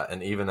acknowledge that.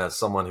 And even as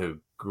someone who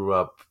grew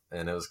up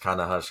and it was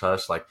kind of hush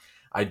hush, like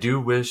I do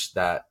wish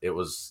that it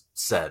was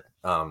said.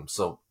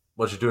 So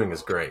what you're doing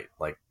is great,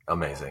 like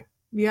amazing.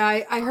 Yeah,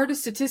 I heard a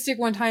statistic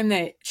one time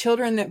that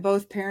children that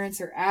both parents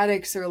are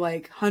addicts are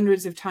like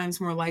hundreds of times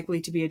more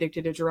likely to be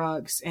addicted to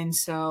drugs. And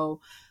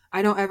so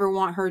I don't ever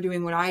want her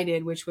doing what I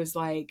did, which was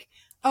like,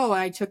 oh,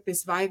 I took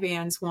this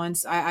Vyvanse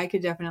once. I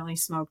could definitely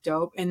smoke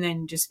dope and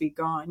then just be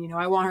gone.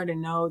 I want her to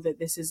know that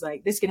this is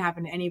like, this can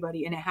happen to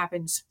anybody and it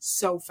happens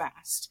so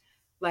fast.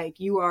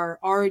 Like you are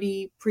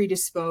already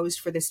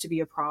predisposed for this to be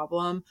a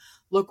problem.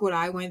 Look what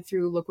I went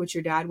through. Look what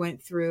your dad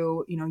went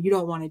through. You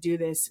don't want to do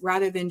this,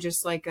 rather than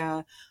just like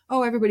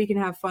everybody can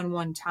have fun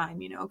one time,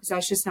 because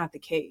that's just not the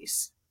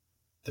case.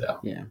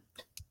 Yeah.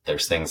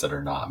 There's things that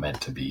are not meant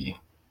to be,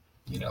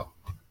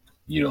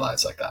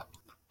 utilized like that.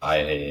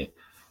 I,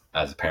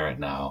 as a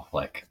parent now,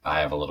 like I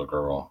have a little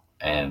girl,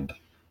 and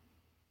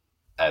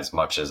as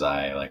much as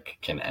I like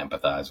can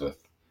empathize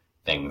with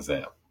things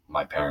that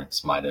my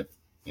parents might have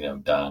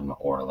done,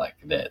 or like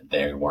that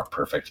they weren't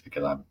perfect,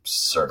 because I'm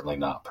certainly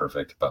not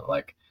perfect, but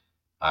like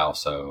I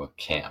also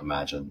can't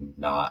imagine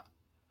not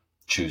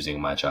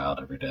choosing my child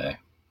every day,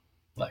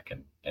 like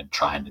and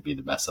trying to be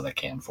the best that I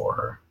can for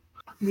her.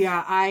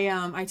 Yeah,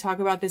 I talk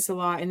about this a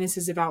lot, and this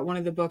is about one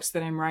of the books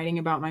that I'm writing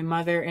about my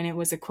mother, and it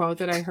was a quote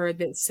that I heard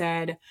that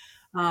said,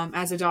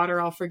 as a daughter,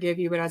 I'll forgive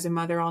you, but as a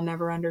mother, I'll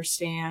never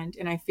understand.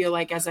 And I feel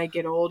like as I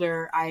get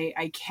older,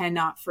 I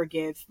cannot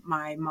forgive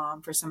my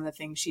mom for some of the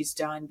things she's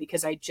done,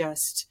 because I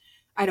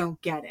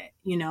don't get it.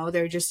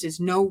 There just is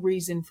no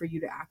reason for you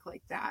to act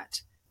like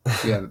that.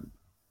 Yeah.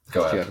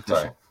 Go ahead.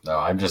 Sorry. No,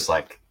 I'm just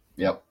like,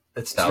 yep.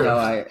 It's true.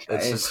 No,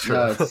 it's just true.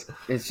 No,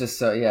 it's just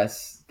so,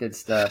 yes, good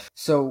stuff.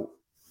 So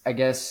I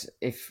guess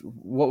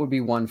what would be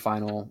one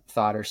final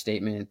thought or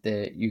statement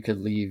that you could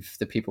leave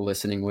the people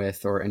listening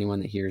with, or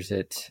anyone that hears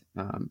it?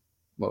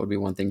 What would be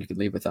one thing you could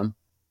leave with them?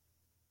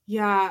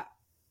 Yeah,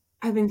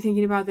 I've been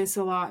thinking about this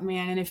a lot,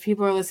 man. And if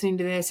people are listening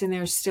to this and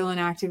they're still in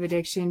active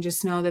addiction,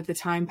 just know that the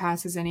time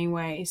passes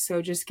anyway.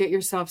 So just get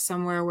yourself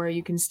somewhere where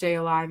you can stay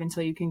alive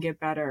until you can get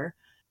better.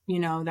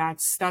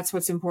 That's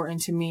what's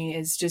important to me,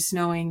 is just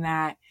knowing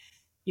that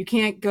you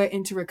can't get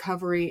into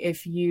recovery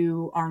if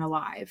you aren't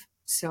alive.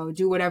 So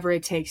do whatever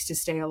it takes to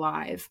stay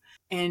alive.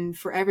 And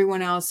for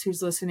everyone else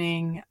who's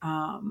listening,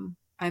 I'm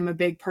a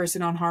big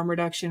person on harm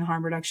reduction.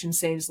 Harm reduction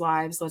saves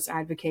lives. Let's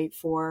advocate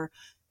for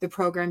the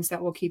programs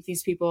that will keep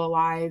these people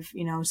alive,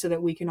 so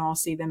that we can all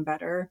see them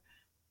better.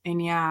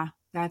 And yeah,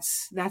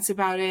 that's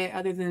about it.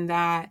 Other than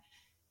that,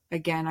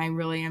 again, I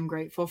really am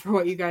grateful for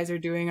what you guys are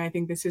doing. I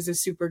think this is a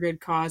super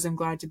good cause. I'm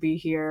glad to be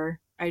here.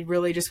 I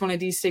really just want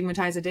to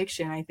destigmatize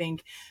addiction. I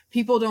think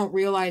people don't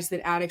realize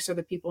that addicts are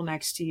the people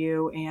next to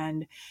you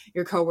and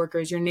your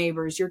coworkers, your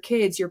neighbors, your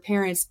kids, your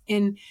parents.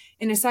 And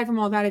aside from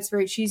all that, it's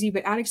very cheesy,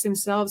 but addicts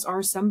themselves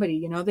are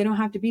somebody. They don't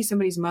have to be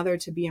somebody's mother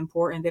to be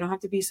important. They don't have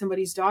to be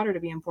somebody's daughter to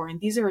be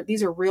important. These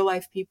are real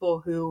life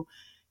people who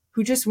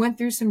just went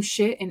through some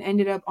shit and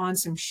ended up on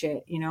some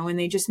shit, and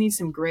they just need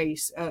some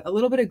grace. A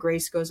little bit of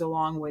grace goes a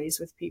long ways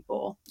with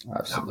people.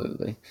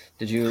 Absolutely.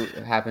 Did you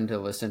happen to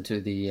listen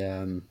to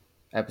the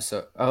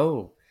episode?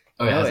 It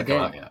hasn't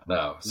come out yet.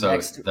 No. So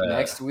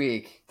next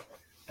week.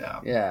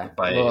 Yeah.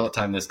 By the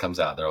time this comes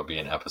out, there will be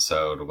an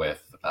episode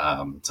with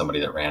somebody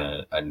that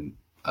ran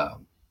a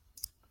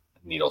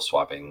needle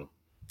swapping.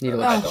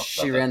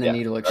 She ran the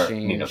needle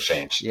exchange. Needle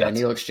exchange. Yeah,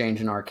 needle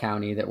exchange in our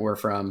county that we're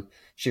from.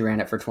 She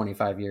ran it for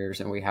 25 years,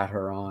 and we had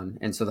her on.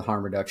 And so the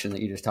harm reduction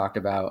that you just talked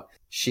about,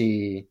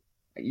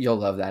 you'll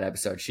love that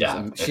episode.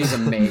 She's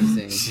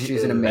amazing.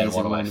 She's an amazing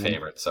one of my woman.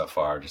 favorites so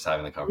far, just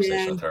having the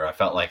conversation with her. I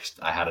felt like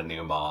I had a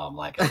new mom.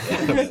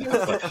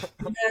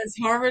 Yes,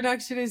 harm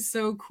reduction is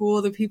so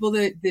cool. The people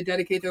that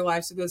dedicate their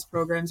lives to those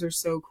programs are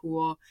so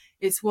cool.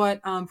 It's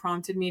what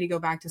prompted me to go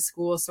back to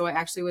school. So I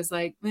actually was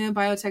like, man,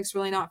 biotech's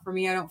really not for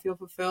me. I don't feel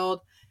fulfilled.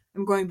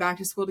 I'm going back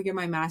to school to get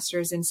my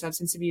master's in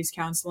substance abuse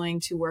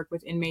counseling to work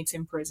with inmates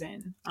in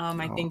prison.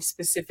 I think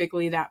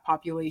specifically that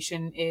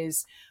population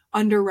is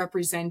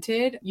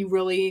underrepresented.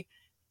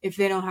 If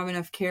they don't have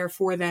enough care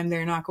for them,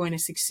 they're not going to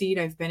succeed.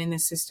 I've been in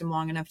this system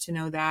long enough to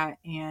know that.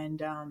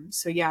 And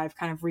so, yeah, I've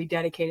kind of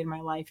rededicated my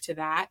life to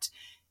that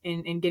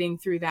and getting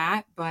through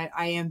that. But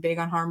I am big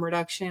on harm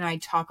reduction. I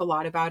talk a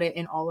lot about it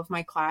in all of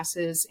my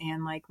classes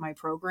and like my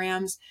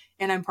programs.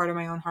 And I'm part of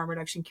my own harm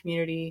reduction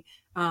community.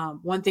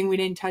 One thing we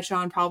didn't touch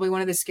on, probably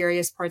one of the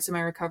scariest parts of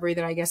my recovery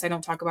that I guess I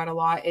don't talk about a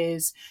lot,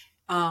 is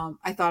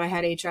I thought I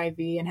had HIV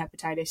and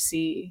hepatitis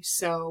C.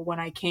 So when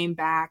I came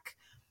back,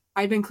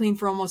 I'd been clean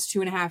for almost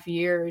 2.5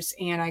 years,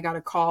 and I got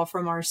a call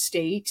from our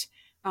state.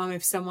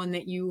 If someone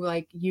that you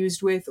like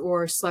used with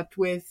or slept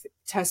with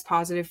tests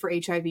positive for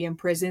HIV in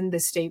prison, the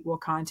state will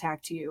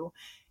contact you.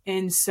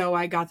 And so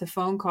I got the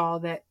phone call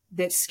that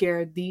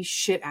scared the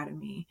shit out of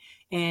me.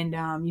 And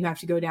you have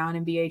to go down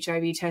and be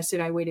HIV tested.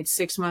 I waited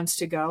 6 months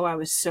to go. I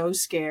was so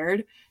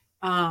scared.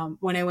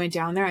 When I went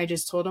down there, I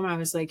just told them, I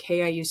was like,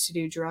 hey, I used to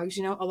do drugs.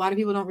 A lot of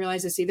people don't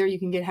realize this either. You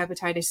can get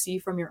hepatitis C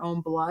from your own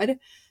blood.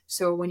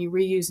 So when you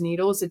reuse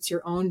needles, it's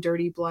your own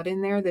dirty blood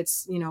in there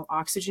that's,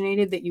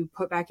 oxygenated that you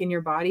put back in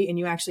your body, and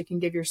you actually can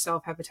give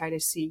yourself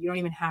hepatitis C. You don't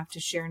even have to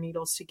share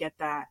needles to get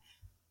that.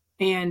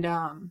 And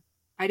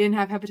I didn't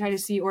have hepatitis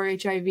C or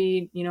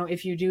HIV.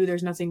 If you do,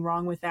 there's nothing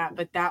wrong with that.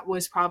 But that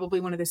was probably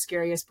one of the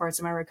scariest parts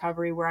of my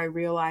recovery, where I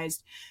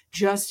realized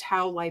just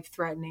how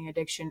life-threatening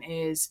addiction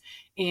is.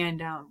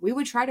 And we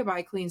would try to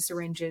buy clean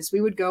syringes.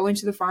 We would go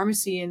into the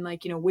pharmacy and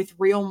with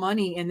real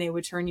money, and they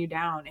would turn you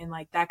down. And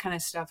that kind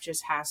of stuff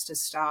just has to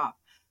stop,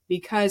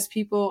 because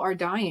people are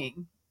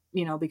dying,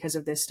 because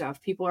of this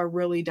stuff. People are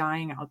really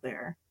dying out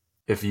there.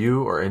 If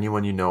you or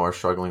anyone you know are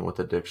struggling with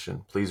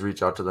addiction, please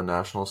reach out to the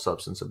National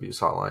Substance Abuse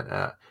Hotline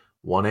at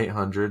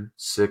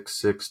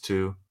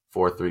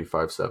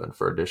 1-800-662-4357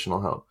 for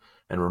additional help.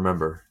 And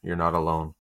remember, you're not alone.